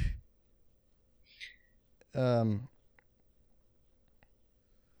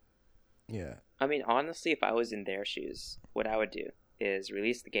 yeah. I mean, honestly, if I was in their shoes, what I would do is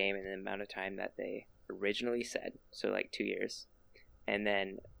release the game in the amount of time that they originally said, so like 2 years, and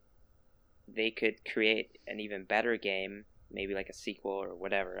then they could create an even better game, maybe like a sequel or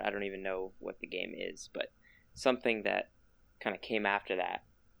whatever. I don't even know what the game is, but something that kind of came after that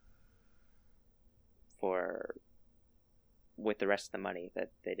for with the rest of the money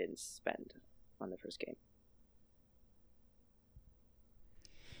that they didn't spend on the first game.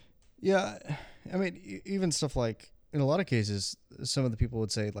 Yeah, I mean, even stuff like, in a lot of cases, some of the people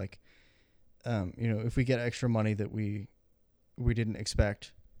would say like, if we get extra money that we didn't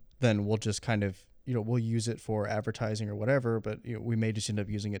expect, then we'll just kind of, we'll use it for advertising or whatever, but we may just end up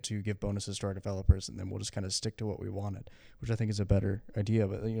using it to give bonuses to our developers, and then we'll just kind of stick to what we wanted, which I think is a better idea.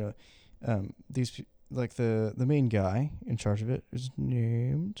 But these, like the main guy in charge of it is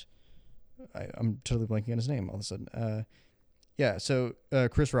named, I'm totally blanking on his name all of a sudden. So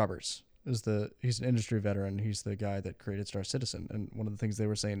Chris Roberts he's an industry veteran. He's the guy that created Star Citizen, and one of the things they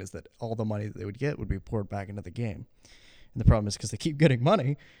were saying is that all the money that they would get would be poured back into the game. And the problem is, because they keep getting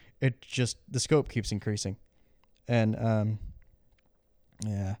money, the scope keeps increasing. And I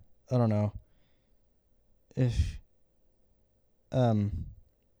don't know if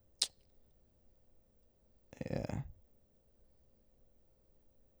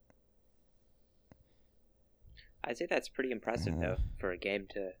I'd say that's pretty impressive though, for a game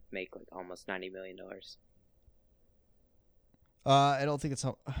to make like almost $90 million. I don't think it's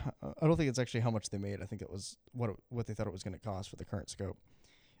actually how much they made. I think it was what they thought it was going to cost for the current scope.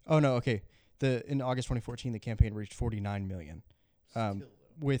 Oh no, okay. In August 2014, the campaign reached $49 million.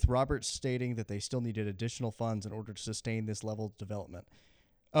 With Roberts stating that they still needed additional funds in order to sustain this level of development.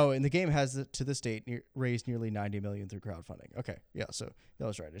 Oh, and the game has to this date raised nearly $90 million through crowdfunding. Okay, yeah, so that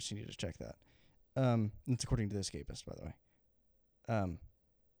was right. I just needed to check that. It's according to the Escapist, by the way.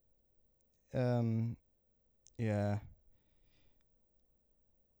 Yeah.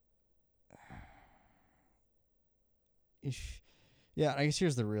 I guess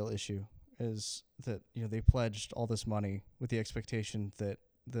here's the real issue, is that they pledged all this money with the expectation that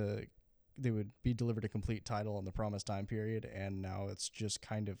they would be delivered a complete title in the promised time period, and now it's just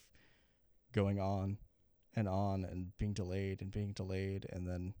kind of going on and being delayed, and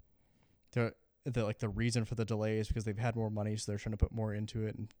then the reason for the delay is because they've had more money, so they're trying to put more into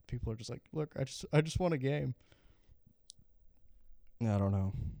it, and people are just like, look, I just want a game. I don't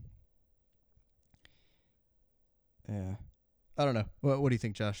know. Yeah. I don't know. What do you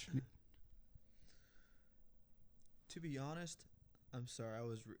think, Josh? To be honest, I'm sorry. I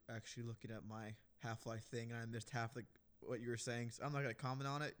was actually looking at my Half-Life thing, and I missed half what you were saying. So I'm not going to comment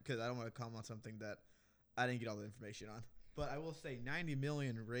on it because I don't want to comment on something that I didn't get all the information on. But I will say $90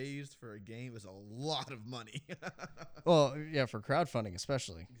 million raised for a game is a lot of money. Well, yeah, for crowdfunding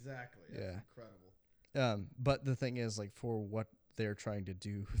especially. Exactly. That's incredible. But the thing is, like, for what they're trying to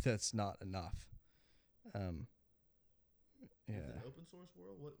do, that's not enough. Yeah. The open source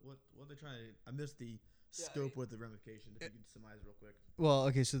world? What are they trying to do? I missed the scope with the ramifications. If you can surmise real quick. Well,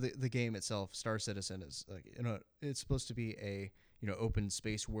 okay, so the game itself, Star Citizen, is like, it's supposed to be a open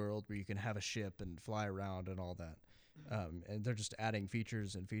space world where you can have a ship and fly around and all that. And they're just adding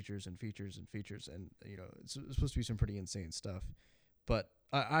features and features and features and features, and it's supposed to be some pretty insane stuff. But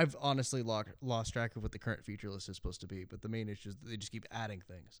I've honestly lost track of what the current feature list is supposed to be. But the main issue is that they just keep adding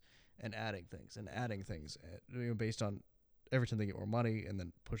things and adding things and adding things, based on every time they get more money, and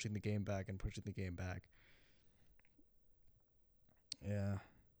then pushing the game back and pushing the game back. Yeah.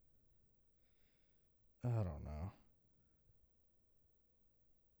 I don't know.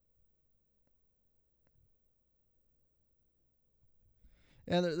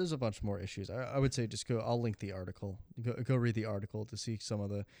 And there's a bunch more issues. I would say just go. I'll link the article. Go read the article to see some of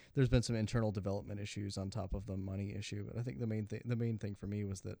the. There's been some internal development issues on top of the money issue, but I think the main thing for me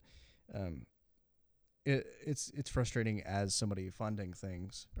was that, it's frustrating as somebody funding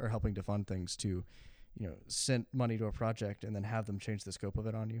things or helping to fund things to, send money to a project and then have them change the scope of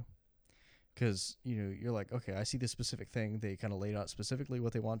it on you. Because you're like, okay, I see this specific thing. They kind of laid out specifically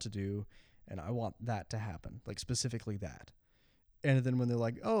what they want to do, and I want that to happen, like specifically that. And then when they're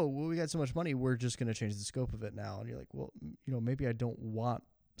like, oh, well, we got so much money, we're just going to change the scope of it now. And you're like, well, maybe I don't want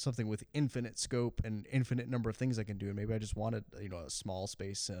something with infinite scope and infinite number of things I can do. And maybe I just wanted, a small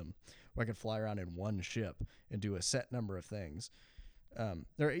space sim where I could fly around in one ship and do a set number of things.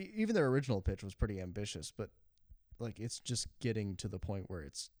 Even their original pitch was pretty ambitious, but like, it's just getting to the point where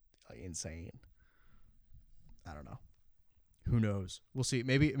it's insane. I don't know. Who knows? We'll see.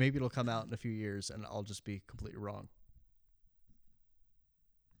 Maybe it'll come out in a few years and I'll just be completely wrong.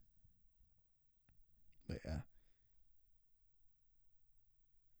 But yeah.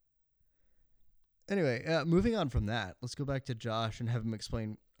 Anyway, moving on from that, let's go back to Josh and have him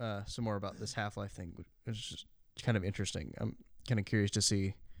explain some more about this Half-Life thing, which is just kind of interesting. I'm kind of curious to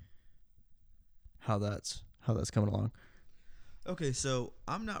see how that's coming along. Okay, so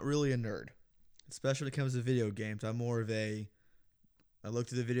I'm not really a nerd, especially when it comes to video games. I'm more of I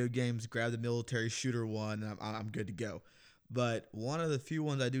looked at the video games, grabbed the military shooter one, and I'm good to go. But one of the few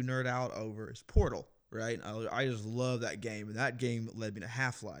ones I do nerd out over is Portal, right? I just love that game, and that game led me to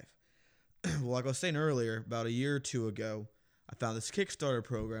Half-Life. Well, like I was saying earlier, about a year or two ago, I found this Kickstarter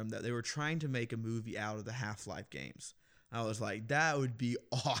program that they were trying to make a movie out of the Half-Life games. I was like, that would be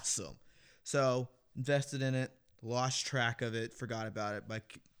awesome. So, invested in it, lost track of it, forgot about it, but I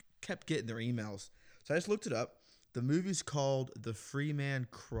kept getting their emails. So I just looked it up. The movie's called The Freeman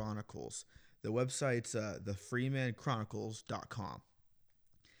Chronicles. The website's thefreemanchronicles.com.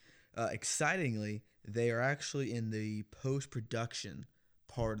 Excitingly, they are actually in the post-production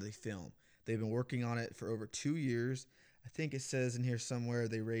part of the film. They've been working on it for over 2 years. I think it says in here somewhere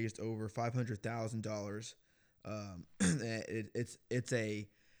they raised over $500,000. It's a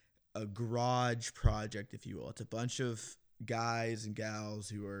garage project, if you will. It's a bunch of guys and gals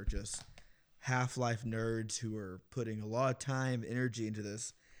who are just Half-Life nerds who are putting a lot of time, energy into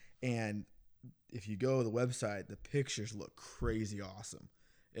this. And if you go to the website, the pictures look crazy awesome.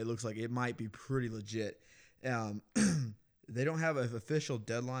 It looks like it might be pretty legit. They don't have an official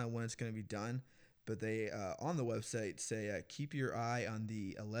deadline when it's going to be done, but they on the website say keep your eye on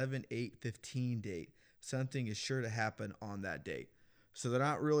the 11/8/15 date. Something is sure to happen on that date. So they're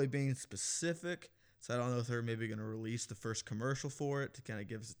not really being specific. So I don't know if they're maybe going to release the first commercial for it to kind of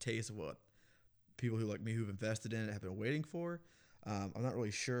give us a taste of what people who like me who've invested in it have been waiting for. I'm not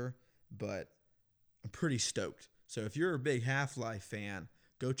really sure, but I'm pretty stoked. So if you're a big Half-Life fan,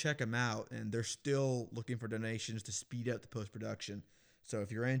 go check them out. And they're still looking for donations to speed up the post-production. So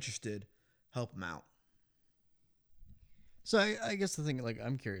if you're interested, help them out. So I guess the thing like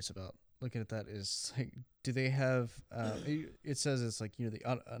I'm curious about looking at that is like, do they have? It says it's like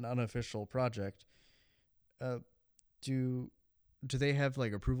an unofficial project. Do they have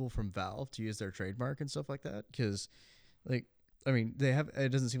like approval from Valve to use their trademark and stuff like that? Because like I mean they have. It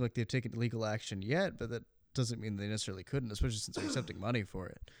doesn't seem like they've taken legal action yet, but that doesn't mean they necessarily couldn't, especially since they're accepting money for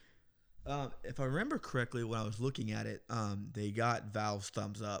it. If I remember correctly, when I was looking at it, they got Valve's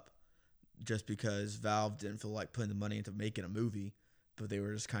thumbs up just because Valve didn't feel like putting the money into making a movie, but they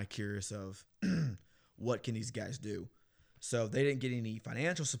were just kind of curious of what can these guys do. So they didn't get any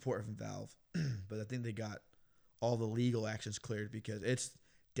financial support from Valve, but I think they got all the legal actions cleared because it's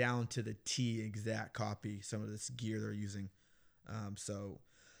down to the T exact copy some of this gear they're using. So,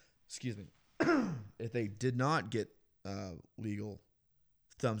 excuse me. If they did not get legal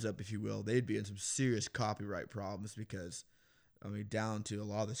thumbs up, if you will, they'd be in some serious copyright problems because, I mean, down to a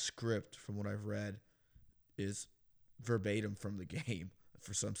lot of the script from what I've read is verbatim from the game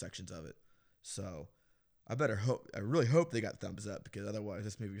for some sections of it. So I really hope they got thumbs up because otherwise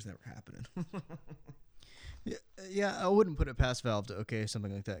this movie is never happening. Yeah, I wouldn't put it past Valve to okay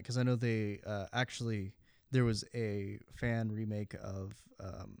something like that because I know they actually there was a fan remake of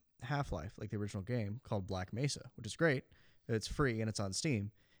Half-Life, like the original game, called Black Mesa, which is great. It's free and it's on Steam.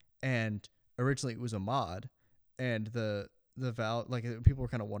 And originally it was a mod, and the Valve, like people were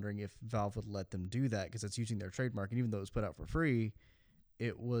kind of wondering if Valve would let them do that because it's using their trademark. And even though it was put out for free,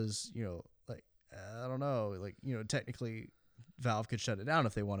 it was like I don't know, like technically Valve could shut it down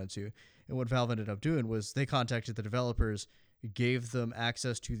if they wanted to. And what Valve ended up doing was they contacted the developers, gave them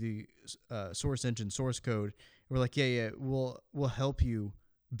access to the source engine source code. And we're like, yeah, we'll help you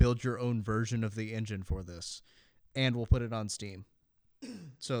build your own version of the engine for this, and we'll put it on Steam.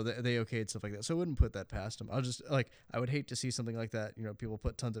 So they okayed stuff like that. So I wouldn't put that past them. I would hate to see something like that. People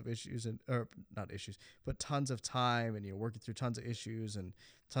put tons of issues or not issues, but tons of time and working through tons of issues and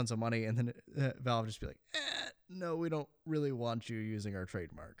tons of money, and then Valve just be like, no, we don't really want you using our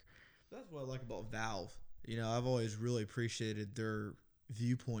trademark. That's what I like about Valve. I've always really appreciated their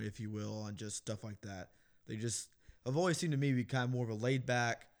viewpoint, if you will, on just stuff like that. I've always seemed to me be kind of more of a laid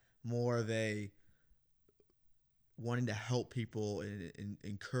back, more of a wanting to help people and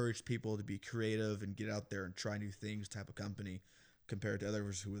encourage people to be creative and get out there and try new things type of company compared to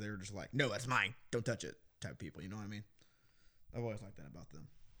others who they're just like, no, that's mine, don't touch it type of people. You know what I mean? I've always liked that about them.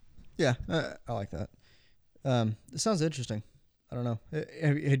 Yeah, I like that. It sounds interesting. I don't know.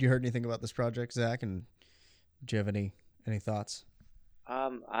 Had you heard anything about this project, Zach? And do you have any thoughts?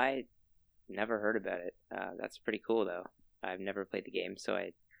 I never heard about it. That's pretty cool, though. I've never played the game, so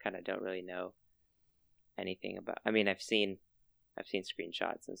I kind of don't really know anything about. I mean, I've seen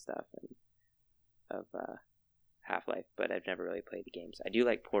screenshots and stuff of Half-Life, but I've never really played the games. I do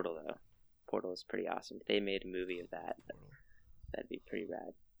like Portal, though. Portal is pretty awesome. If they made a movie of that, Portal. that'd be pretty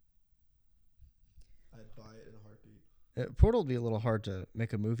rad. I'd buy it in a heartbeat. Portal would be a little hard to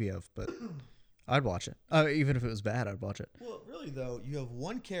make a movie of, but I'd watch it. Even if it was bad, I'd watch it. Well, really though, you have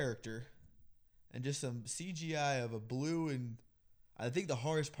one character and just some CGI of a blue, and I think the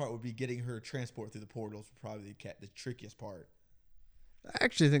hardest part would be getting her transport through the portals. Would probably the trickiest part. I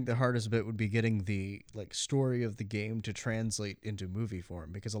actually think the hardest bit would be getting the story of the game to translate into movie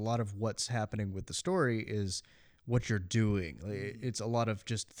form, because a lot of what's happening with the story is what you're doing. It's a lot of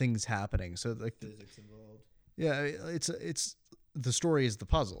just things happening. So Physics involved. yeah, it's the story is the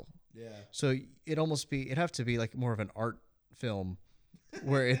puzzle. Yeah. So it'd have to be like more of an art film,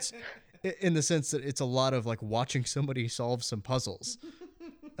 where it's in the sense that it's a lot of like watching somebody solve some puzzles.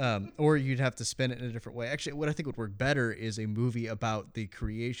 Or you'd have to spin it in a different way. Actually, what I think would work better is a movie about the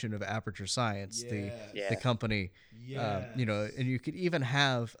creation of Aperture Science, the company. Yeah. And you could even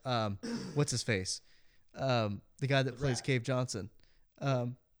have what's his face, the guy that plays Cave Johnson.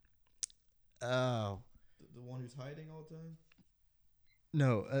 The one who's hiding all the time.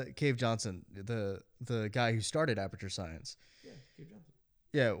 No, Cave Johnson, the guy who started Aperture Science. Yeah, Cave Johnson.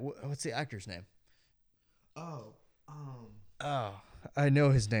 Yeah, what's the actor's name? Oh, I know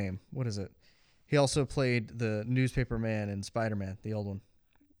his name. What is it? He also played the newspaper man in Spider-Man, the old one.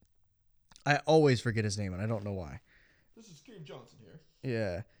 I always forget his name, and I don't know why. This is Cave Johnson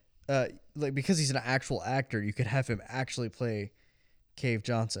here. Yeah. Because he's an actual actor, you could have him actually play Cave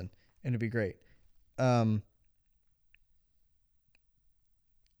Johnson, and it'd be great.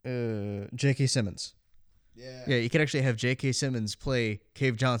 J.K. Simmons. Yeah, you could actually have J.K. Simmons play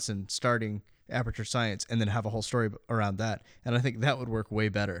Cave Johnson starting Aperture Science, and then have a whole story around that. And I think that would work way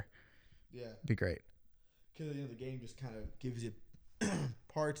better. Yeah. Be great. Because the game just kind of gives you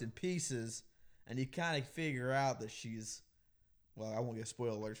parts and pieces, and you kind of figure out that she's, well, I won't get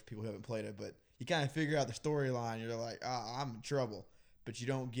spoiler alerts for people who haven't played it, but you kind of figure out the storyline. You're like, I'm in trouble. But you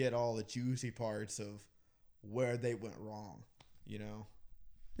don't get all the juicy parts of where they went wrong,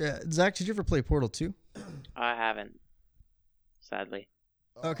 Yeah, Zach, did you ever play Portal 2? I haven't, sadly.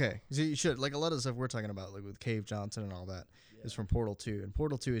 Okay, so you should. Like a lot of the stuff we're talking about, like with Cave Johnson and all that, is from Portal 2. And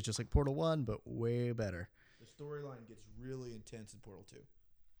Portal 2 is just like Portal 1, but way better. The storyline gets really intense in Portal 2.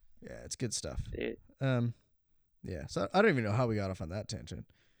 Yeah, it's good stuff. Dude. Yeah, so I don't even know how we got off on that tangent.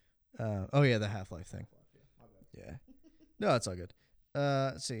 The Half-Life thing. Yeah. No, it's all good.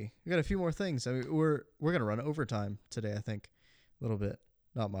 Let's see. We got a few more things. I mean, we're gonna run overtime today, I think. A little bit.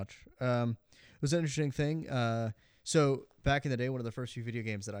 Not much. It was an interesting thing. So back in the day, one of the first few video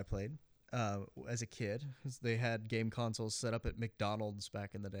games that I played as a kid, they had game consoles set up at McDonald's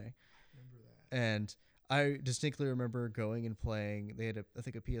back in the day. Remember that. And I distinctly remember going and playing. They had, I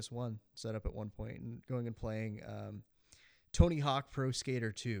think, a PS1 set up at one point, and going and playing Tony Hawk Pro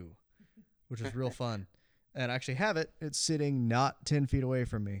Skater 2, which was real fun. And I actually have it. It's sitting not 10 feet away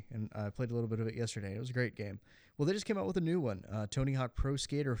from me, and I played a little bit of it yesterday. It was a great game. Well, they just came out with a new one, Tony Hawk Pro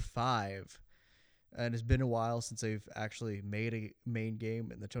Skater 5. And it's been a while since they've actually made a main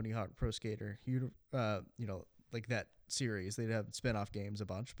game in the Tony Hawk Pro Skater, like that series. They'd have spin-off games a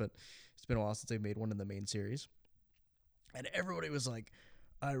bunch, but it's been a while since they've made one in the main series. And everybody was like,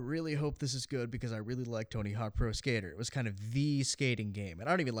 I really hope this is good because I really like Tony Hawk Pro Skater. It was kind of the skating game. And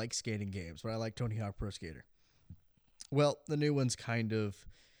I don't even like skating games, but I like Tony Hawk Pro Skater. Well, the new one's kind of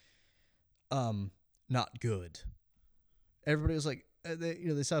not good. Everybody was like,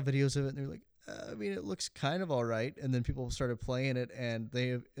 they saw videos of it and they're like, it looks kind of all right. And then people started playing it, and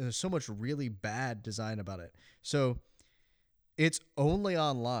there's so much really bad design about it. So it's only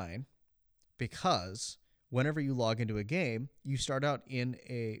online because whenever you log into a game, you start out in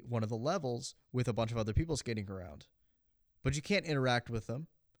one of the levels with a bunch of other people skating around. But you can't interact with them.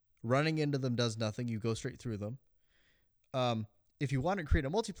 Running into them does nothing. You go straight through them. If you want to create a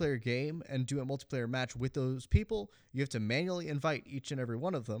multiplayer game and do a multiplayer match with those people, you have to manually invite each and every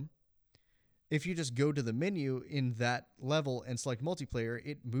one of them. If you just go to the menu in that level and select multiplayer,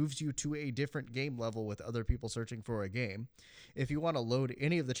 it moves you to a different game level with other people searching for a game. If you want to load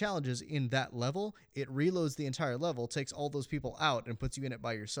any of the challenges in that level, it reloads the entire level, takes all those people out, and puts you in it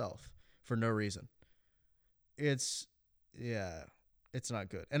by yourself for no reason. It's not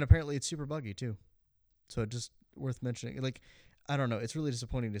good. And apparently it's super buggy too. So just worth mentioning. Like, I don't know. It's really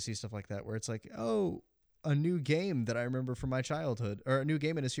disappointing to see stuff like that where it's like, oh, a new game that I remember from my childhood, or a new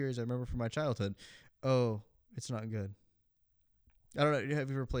game in a series I remember from my childhood. Oh, it's not good. I don't know. Have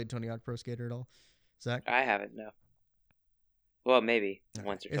you ever played Tony Hawk Pro Skater at all, Zach? I haven't, no. Well, maybe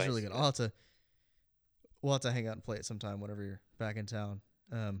once or twice. It's really good. We'll have to hang out and play it sometime whenever you're back in town.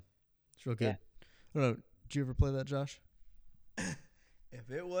 It's real good. Yeah. I don't know. Did you ever play that, Josh? If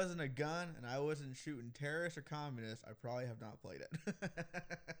it wasn't a gun and I wasn't shooting terrorists or communists, I probably have not played it.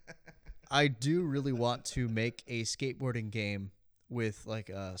 I do really want to make a skateboarding game with like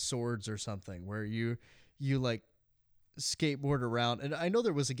swords or something where you like skateboard around. And I know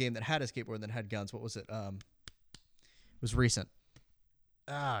there was a game that had a skateboard that had guns. What was it? It was recent.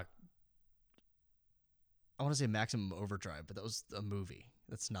 I want to say Maximum Overdrive, but that was a movie.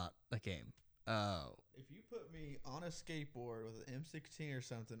 That's not a game. If you put me on a skateboard with an M16 or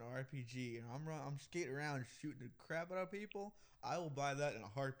something, RPG, and I'm skating around shooting the crap out of people, I will buy that in a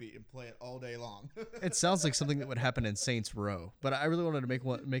heartbeat and play it all day long. It sounds like something that would happen in Saints Row, but I really wanted to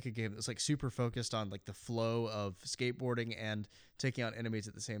make a game that's like super focused on like the flow of skateboarding and taking out enemies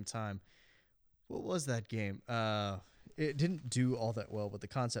at the same time. What was that game? It didn't do all that well, but the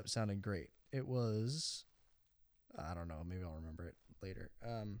concept sounded great. It was, I don't know, maybe I'll remember it later.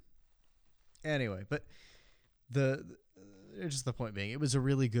 Anyway, but just the point being, it was a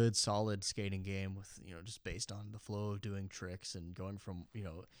really good, solid skating game with, just based on the flow of doing tricks and going from,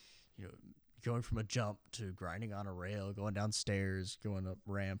 going from a jump to grinding on a rail, going down stairs, going up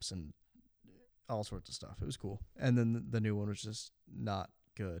ramps, and all sorts of stuff. It was cool. And then the new one was just not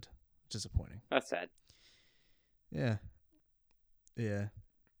good. Disappointing. That's sad. Yeah. Yeah.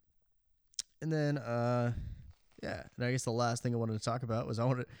 And then, and I guess the last thing I wanted to talk about was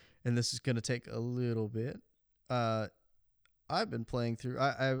and this is going to take a little bit. I've been playing through.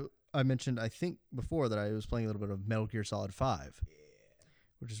 I mentioned, I think before, that I was playing a little bit of Metal Gear Solid 5,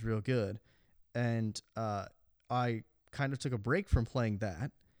 which is real good. And I kind of took a break from playing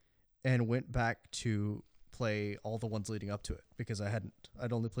that and went back to play all the ones leading up to it because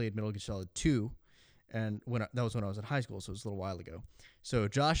I'd only played Metal Gear Solid 2, and that was when I was in high school, so it was a little while ago. So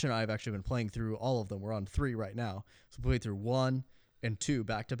Josh and I have actually been playing through all of them. We're on 3 right now. So we played through 1 and 2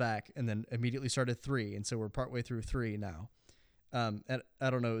 back to back, and then immediately started 3, and so we're partway through 3 now. And I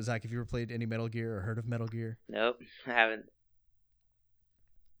don't know, Zach, have you ever played any Metal Gear or heard of Metal Gear? Nope, I haven't.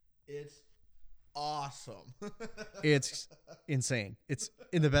 It's awesome. It's insane. It's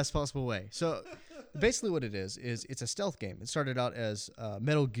in the best possible way. So basically what it is it's a stealth game. It started out as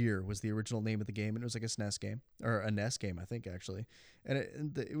Metal Gear was the original name of the game, and it was like a SNES game, or a NES game, I think, actually. And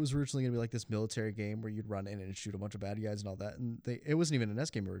it was originally going to be like this military game where you'd run in and shoot a bunch of bad guys and all that. And it wasn't even a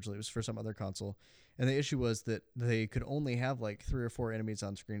NES game originally. It was for some other console. And the issue was that they could only have like 3 or 4 enemies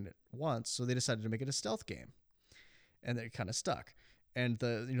on screen at once, so they decided to make it a stealth game. And it kind of stuck. And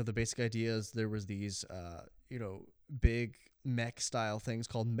the basic idea is there was these big mech style things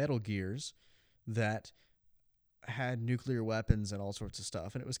called Metal Gears that had nuclear weapons and all sorts of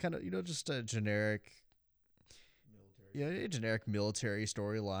stuff, and it was kind of just a generic military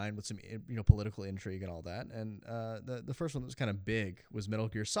storyline with some political intrigue and all that. And the first one that was kind of big was Metal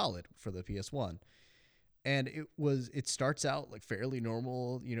Gear Solid for the PS1, and it starts out like fairly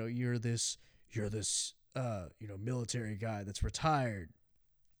normal. You're this military guy that's retired,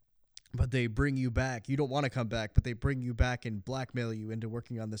 but they bring you back. You don't want to come back, but they bring you back and blackmail you into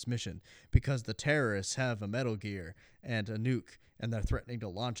working on this mission because the terrorists have a Metal Gear and a nuke, and they're threatening to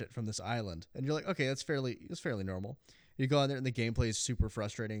launch it from this island. And you're like, okay, that's fairly normal. You go in there and the gameplay is super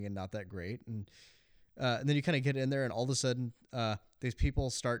frustrating and not that great. And then you kind of get in there, and all of a sudden, these people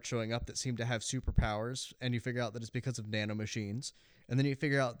start showing up that seem to have superpowers, and you figure out that it's because of nanomachines. And then you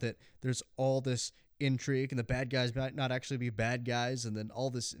figure out that there's all this intrigue, and the bad guys might not actually be bad guys, and then all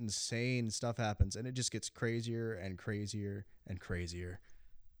this insane stuff happens, and it just gets crazier and crazier and crazier.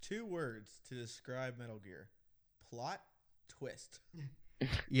 2 words to describe Metal Gear: plot twist.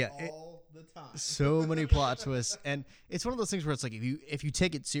 Yeah, all the time. So many plot twists, and it's one of those things where it's like if you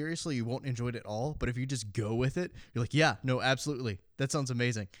take it seriously, you won't enjoy it at all. But if you just go with it, you're like, yeah, no, absolutely, that sounds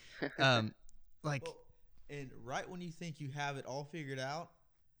amazing. And right when you think you have it all figured out,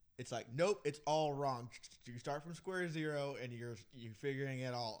 it's like, nope, it's all wrong. You start from square zero, and you're figuring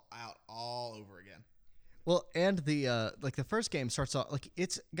it all out all over again. Well, and the first game starts off like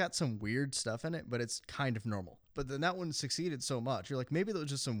it's got some weird stuff in it, but it's kind of normal. But then that one succeeded so much. You're like, maybe there was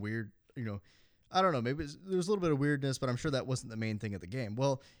just some weird, I don't know, maybe there was a little bit of weirdness, but I'm sure that wasn't the main thing of the game.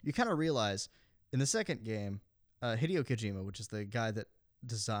 Well, you kind of realize in the second game, Hideo Kojima, which is the guy that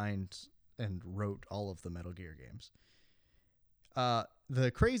designed and wrote all of the Metal Gear games,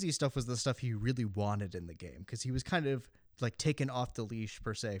 the crazy stuff was the stuff he really wanted in the game, because he was kind of like taken off the leash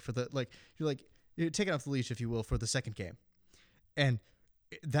per se for the you're taken off the leash, if you will, for the second game, and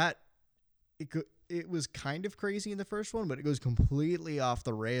it was kind of crazy in the first one, but it goes completely off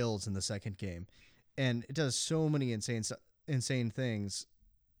the rails in the second game, and it does so many insane things,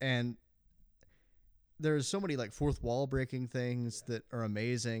 and there's so many like fourth wall breaking things that are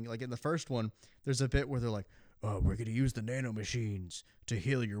amazing. Like in the first one, there's a bit where they're like, we're going to use the nanomachines to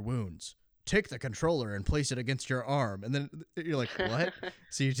heal your wounds. Take the controller and place it against your arm. And then you're like, what?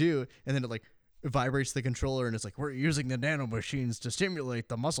 So you do. And then it like vibrates the controller and it's like, we're using the nanomachines to stimulate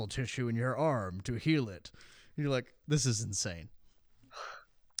the muscle tissue in your arm to heal it. And you're like, this is insane.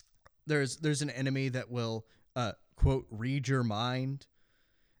 There's an enemy that will, quote, read your mind.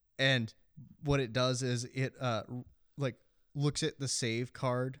 And what it does is it, like, looks at the save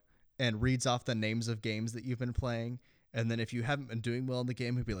card and reads off the names of games that you've been playing. And then if you haven't been doing well in the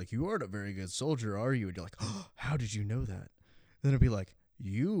game, he'll be like, you aren't a very good soldier, are you? And you're like, oh, how did you know that? And then it'll be like,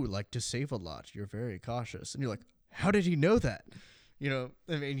 you like to save a lot. You're very cautious. And you're like, how did he know that? You know,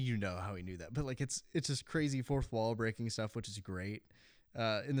 I mean, you know how he knew that. But, like, it's just crazy fourth wall breaking stuff, which is great.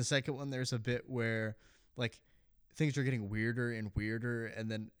 In the second one, there's a bit where, like, things are getting weirder and weirder.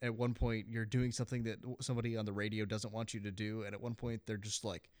 And then at one point, you're doing something that somebody on the radio doesn't want you to do. And at one point, they're just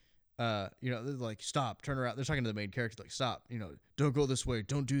like, they're like, stop, turn around. They're talking to the main character, like, stop, don't go this way.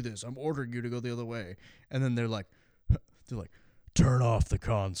 Don't do this. I'm ordering you to go the other way. And then they're like, turn off the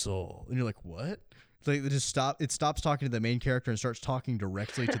console. And you're like, what? Like, they just stop. It stops talking to the main character and starts talking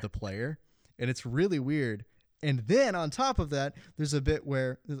directly to the player. And it's really weird. And then on top of that, there's a bit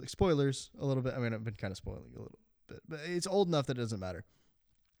where, like, spoilers a little bit. I mean, I've been kind of spoiling a little bit, but it's old enough that it doesn't matter.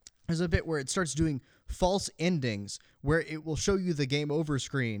 There's a bit where it starts doing false endings where it will show you the game over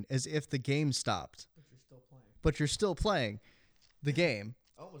screen as if the game stopped. But you're still playing the game.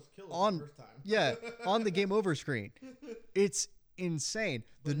 I almost killed on, it the first time. Yeah, on the game over screen. It's insane.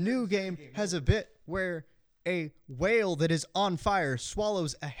 The new game has a bit where a whale that is on fire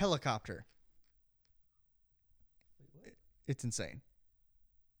swallows a helicopter. It's insane.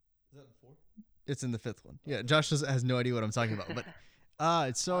 Is that in 4? It's in the 5th one. Yeah, Josh has no idea what I'm talking about, but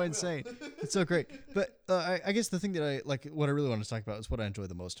it's so insane. It's so great. But I guess the thing that I like, what I really want to talk about is what I enjoy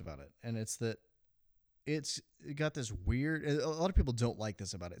the most about it, and it's that it got this weird. A lot of people don't like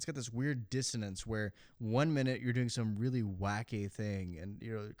this about it. It's got this weird dissonance where 1 minute you're doing some really wacky thing,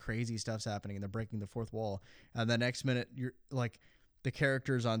 and crazy stuff's happening, and they're breaking the fourth wall, and the next minute you're like, the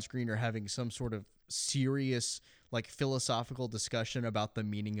characters on screen are having some sort of serious, like, philosophical discussion about the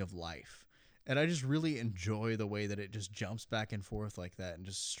meaning of life. And I just really enjoy the way that it just jumps back and forth like that, and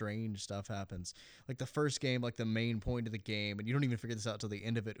just strange stuff happens. Like the first game, like the main point of the game, and you don't even figure this out till the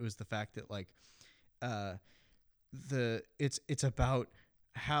end of it, was the fact that, like, it's about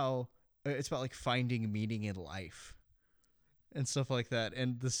how it's about, like, finding meaning in life and stuff like that.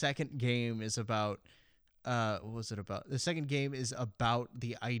 And the second game is about what was it about? The second game is about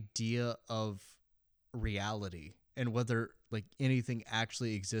the idea of reality and whether, like, anything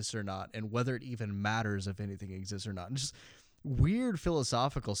actually exists or not, and whether it even matters if anything exists or not. And just weird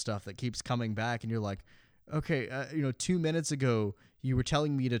philosophical stuff that keeps coming back, and you're like, okay, 2 minutes ago you were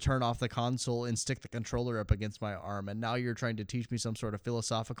telling me to turn off the console and stick the controller up against my arm, and now you're trying to teach me some sort of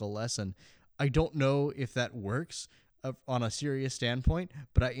philosophical lesson. I don't know if that works on a serious standpoint,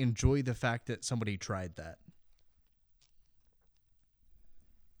 but I enjoy the fact that somebody tried that.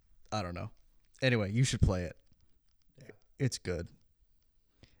 I don't know. Anyway, you should play it. Yeah. It's good.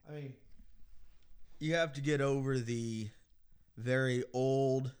 I mean, you have to get over the very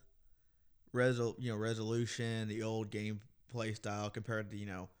old resolution, the old gameplay style compared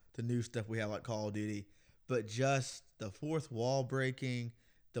to, the new stuff we have like Call of Duty. But just the fourth wall breaking,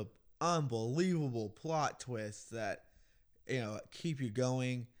 the unbelievable plot twists that, keep you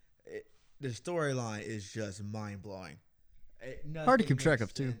going. The storyline is just mind blowing. Hard to keep track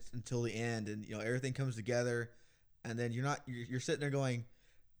of too until the end, and everything comes together, and then you're sitting there going,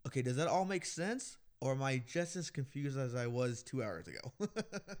 okay, does that all make sense, or am I just as confused as I was 2 hours ago?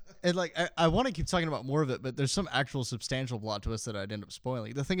 And like, I want to keep talking about more of it, but there's some actual substantial plot twists that I'd end up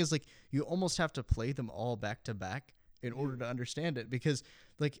spoiling. The thing is, like, you almost have to play them all back to back in order to understand it, because,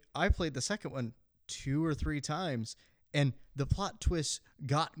 like, I played the second one 2 or 3 times, and the plot twists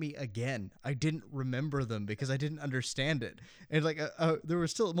got me again. I didn't remember them because I didn't understand it. And, like, there were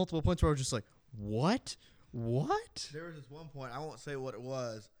still multiple points where I was just like, what? There was this one point, I won't say what it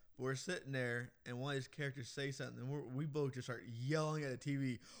was, but we're sitting there, and one of these characters say something, and we both just start yelling at the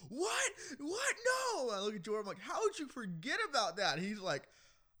TV, what? No! And I look at Jordan, I'm like, how would you forget about that? And he's like,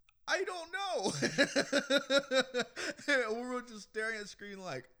 I don't know. And we were just staring at the screen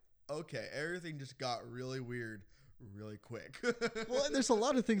like, okay, everything just got really weird really quick. Well, and there's a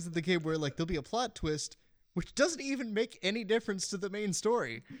lot of things in the game where, like, there'll be a plot twist which doesn't even make any difference to the main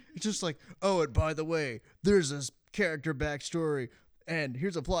story. It's just like, oh, and by the way, there's this character backstory, and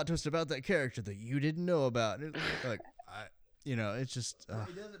here's a plot twist about that character that you didn't know about. And like, it's just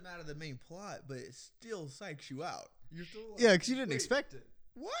it doesn't matter the main plot, but it still psychs you out. You're still like, yeah, because you didn't expect it.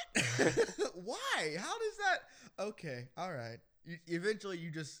 What? Why? How does that? Okay, all right. Eventually,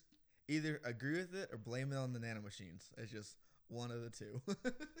 you just either agree with it or blame it on the nanomachines. It's just one of the two.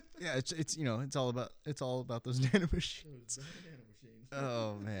 Yeah, it's it's all about those nanomachines. Those nanomachines.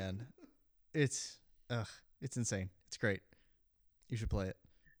 Oh man, it's insane. It's great. You should play it.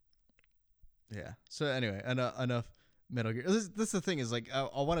 Yeah. So anyway, enough Metal Gear. This is the thing is like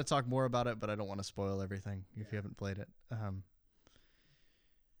I want to talk more about it, but I don't want to spoil everything if you haven't played it.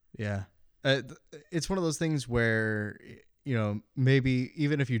 Yeah. It's one of those things where maybe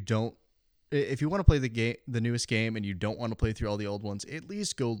even if you want to play the newest game and you don't want to play through all the old ones, at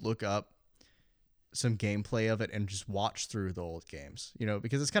least go look up some gameplay of it and just watch through the old games.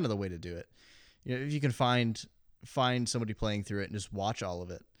 Because it's kind of the way to do it. If you can find somebody playing through it and just watch all of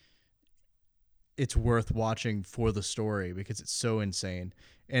it, it's worth watching for the story because it's so insane,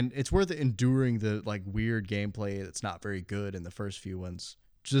 and it's worth enduring the like weird gameplay that's not very good in the first few ones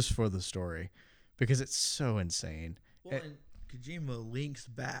just for the story because it's so insane. Well, and Kojima links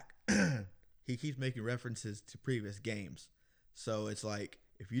back. He keeps making references to previous games, so it's like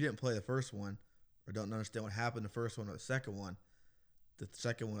if you didn't play the first one or don't understand what happened in the first one or the second one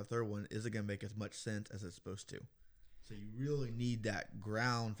or third one isn't going to make as much sense as it's supposed to. So you really need that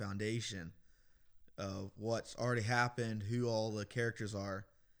ground foundation of what's already happened, who all the characters are,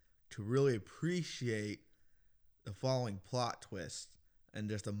 to really appreciate the following plot twist and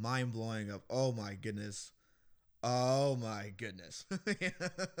just the mind blowing of oh my goodness.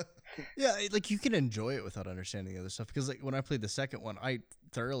 Yeah, like you can enjoy it without understanding the other stuff because like when I played the second one, I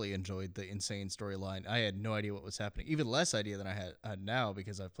thoroughly enjoyed the insane storyline. I had no idea what was happening, even less idea than I had now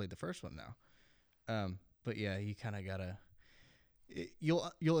because I've played the first one now. But yeah, you kind of gotta.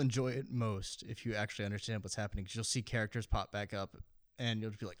 You'll enjoy it most if you actually understand what's happening because you'll see characters pop back up and you'll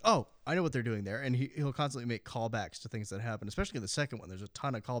just be like, oh, I know what they're doing there. And he'll constantly make callbacks to things that happen, especially in the second one. There's a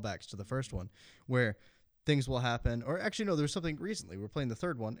ton of callbacks to the first one where things will happen. Or actually, no, there was something recently. We're playing the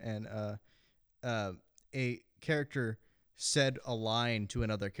third one and a character said a line to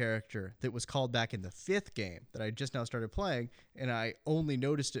another character that was called back in the fifth game that I just now started playing. And I only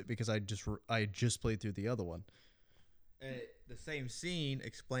noticed it because I just played through the other one. The same scene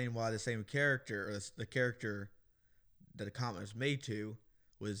explained why the same character, or the character that a comment was made to,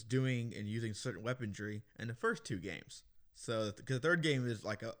 was doing and using certain weaponry in the first two games. So, because the third game is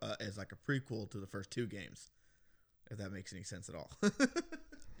like a prequel to the first two games, if that makes any sense at all.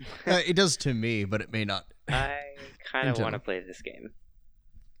 It does to me, but it may not. I kind of want to play this game.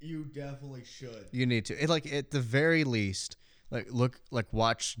 You definitely should. You need to. At the very least,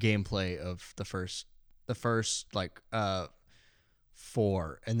 watch gameplay of the first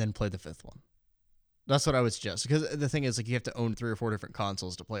 4 and then play the fifth one. That's what I would suggest because the thing is like you have to own 3 or 4 different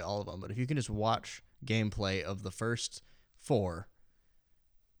consoles to play all of them, but if you can just watch gameplay of the first 4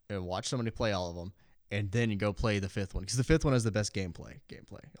 and watch somebody play all of them and then you go play the fifth one because the fifth one has the best gameplay.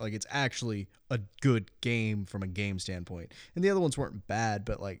 Like it's actually a good game from a game standpoint, and the other ones weren't bad,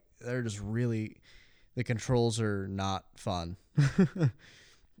 but like they're just really, the controls are not fun. But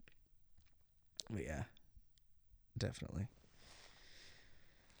yeah, definitely.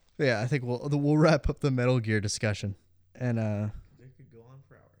 But yeah, I think we'll wrap up the Metal Gear discussion, and They could go on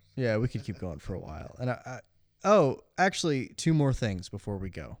for hours. yeah, we could keep going for a while. And actually, 2 more things before we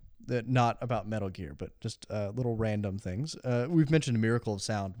go. That not about Metal Gear, but just little random things. We've mentioned Miracle of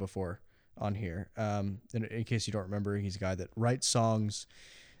Sound before on here. In case you don't remember, he's a guy that writes songs,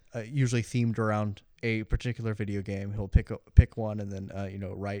 usually themed around a particular video game. He'll pick one and then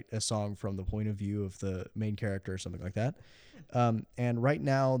write a song from the point of view of the main character or something like that. And right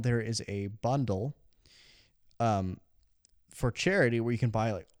now there is a bundle for charity where you can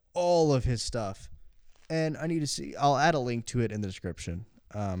buy like all of his stuff. And I need to see. I'll add a link to it in the description.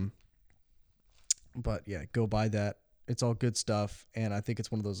 But yeah, go buy that. It's all good stuff, and I think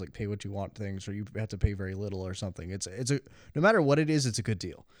it's one of those like pay what you want things, or you have to pay very little or something. It's no matter what it is, it's a good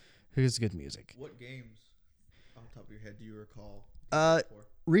deal. It's good music. What games, off the top of your head, do you recall?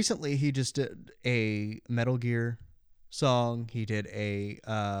 Recently he just did a Metal Gear song. He did a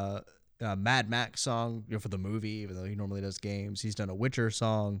Mad Max song, for the movie, even though he normally does games. He's done a Witcher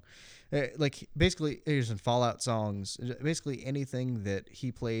song. Like basically, he's done Fallout songs. Basically anything that he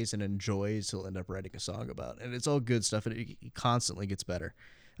plays and enjoys, he'll end up writing a song about, and it's all good stuff. And it constantly gets better.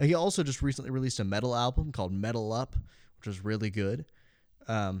 He also just recently released a metal album called Metal Up, which was really good.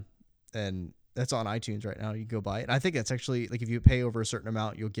 And that's on iTunes right now. You can go buy it. And I think that's actually like if you pay over a certain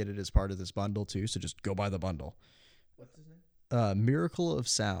amount, you'll get it as part of this bundle too. So just go buy the bundle. What's his name? Miracle of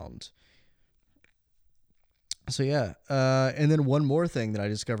Sound. So yeah, and then one more thing that I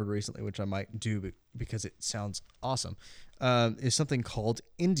discovered recently, which I might do because it sounds awesome. is something called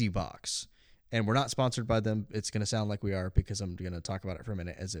IndieBox. And we're not sponsored by them. It's going to sound like we are because I'm going to talk about it for a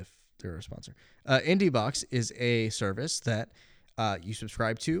minute as if they're a sponsor. IndieBox is a service that you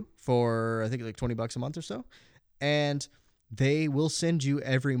subscribe to for, I think, like $20 a month or so. And they will send you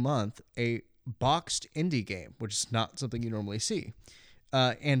every month a boxed indie game, which is not something you normally see.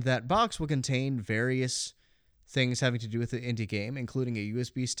 And that box will contain various things having to do with the indie game, including a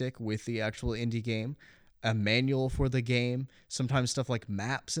USB stick with the actual indie game, a manual for the game, sometimes stuff like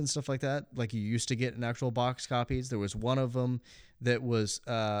maps and stuff like that, like you used to get in actual box copies. There was one of them that was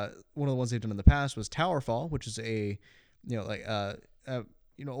one of the ones they've done in the past was Towerfall, which is a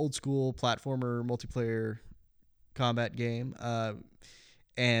old school platformer multiplayer combat game.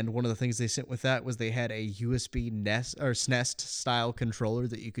 And one of the things they sent with that was they had a USB Nest or SNES style controller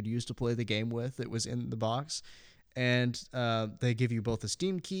that you could use to play the game with. It was in the box, and they give you both a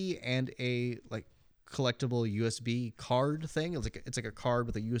Steam key and a collectible USB card thing. It's like a card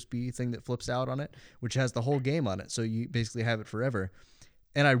with a USB thing that flips out on it, which has the whole game on it. So you basically have it forever.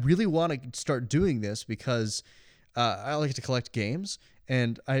 And I really want to start doing this because I like to collect games,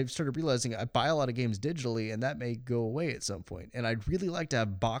 and I've started realizing I buy a lot of games digitally, and that may go away at some point. And I'd really like to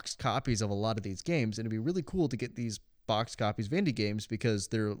have boxed copies of a lot of these games, and it'd be really cool to get these boxed copies of indie games because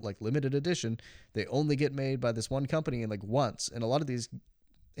they're like limited edition. They only get made by this one company and like once, and a lot of these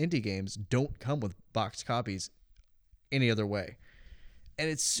indie games don't come with boxed copies any other way, and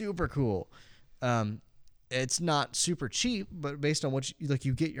it's super cool. It's not super cheap, but based on what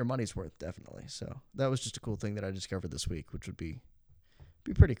you get your money's worth, definitely. So that was just a cool thing that I discovered this week, which would be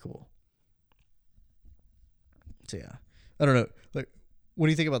pretty cool. So yeah, I don't know. Like, what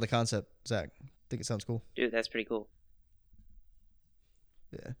do you think about the concept, Zach? Think it sounds cool? Dude, that's pretty cool.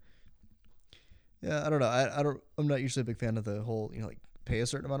 Yeah. I don't know. I'm not usually a big fan of the whole pay a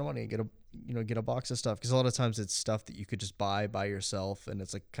certain amount of money and get a box of stuff, because a lot of times it's stuff that you could just buy by yourself, and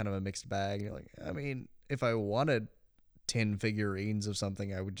it's like kind of a mixed bag. And you're like, I mean, if I wanted 10 figurines of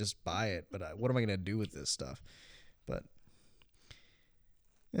something, I would just buy it, but what am I gonna do with this stuff? But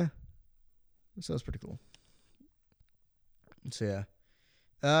yeah, it sounds pretty cool. So yeah,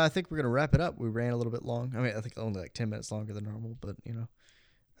 I think we're gonna wrap it up. We ran a little bit long. I mean, I think only like 10 minutes longer than normal, but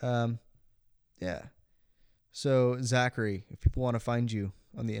yeah. So, Zachary, if people want to find you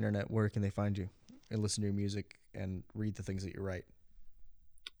on the internet, where can they find you and listen to your music and read the things that you write?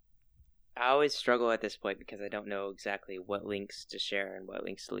 I always struggle at this point because I don't know exactly what links to share and what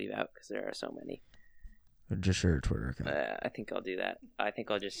links to leave out because there are so many. Just share your Twitter account. I think I'll do that. I think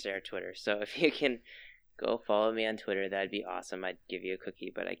I'll just share Twitter. So if you can go follow me on Twitter, that'd be awesome. I'd give you a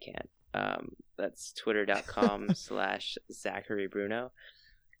cookie, but I can't. That's twitter.com/Zachary Bruno.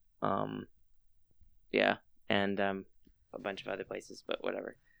 Yeah. And a bunch of other places, but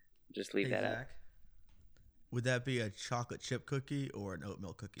whatever. Just leave that out. Would that be a chocolate chip cookie or an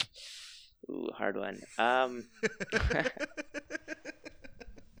oatmeal cookie? Ooh, hard one. I'd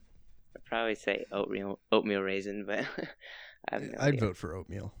probably say oatmeal raisin, but I have no I'd idea. vote for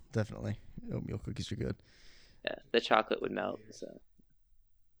oatmeal, definitely. Oatmeal cookies are good. Yeah, the chocolate would melt. So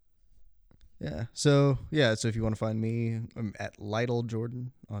So if you want to find me, I'm at Lytle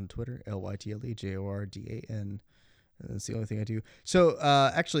Jordan on Twitter, LYTLEJORDAN. That's the only thing I do. So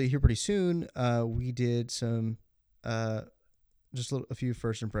actually, here pretty soon, we did some just a few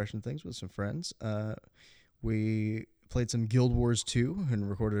first impression things with some friends. We played some Guild Wars 2 and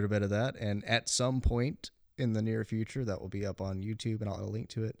recorded a bit of that. And at some point in the near future, that will be up on YouTube, and I'll add a link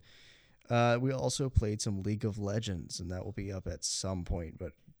to it. We also played some League of Legends, and that will be up at some point,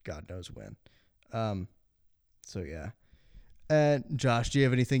 but God knows when. So yeah. And Josh, do you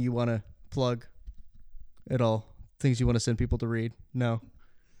have anything you want to plug at all? Things you want to send people to read? No.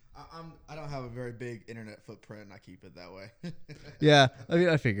 I don't have a very big internet footprint, and I keep it that way. Yeah, I mean,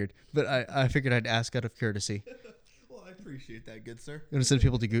 I figured, but I figured I'd ask out of courtesy. Well, I appreciate that, good sir. You want to send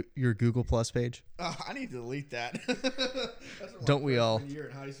people to your Google Plus page? I need to delete that. Don't we all? Year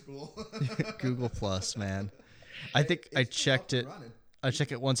in high school. Google Plus, man. I think I checked it. I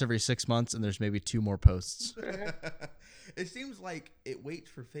check it once every 6 months, and there's maybe 2 more posts. It seems like it waits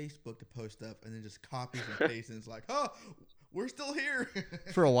for Facebook to post up and then just copies and pastes, and it's like, oh, we're still here.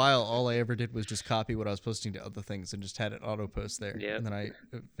 For a while, all I ever did was just copy what I was posting to other things and just had it auto post there. Yep. And then I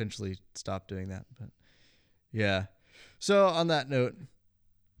eventually stopped doing that. But yeah. So on that note,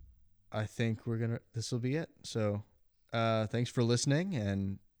 I think this will be it. So thanks for listening,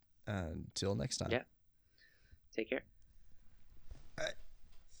 and until next time. Yeah. Take care. All right.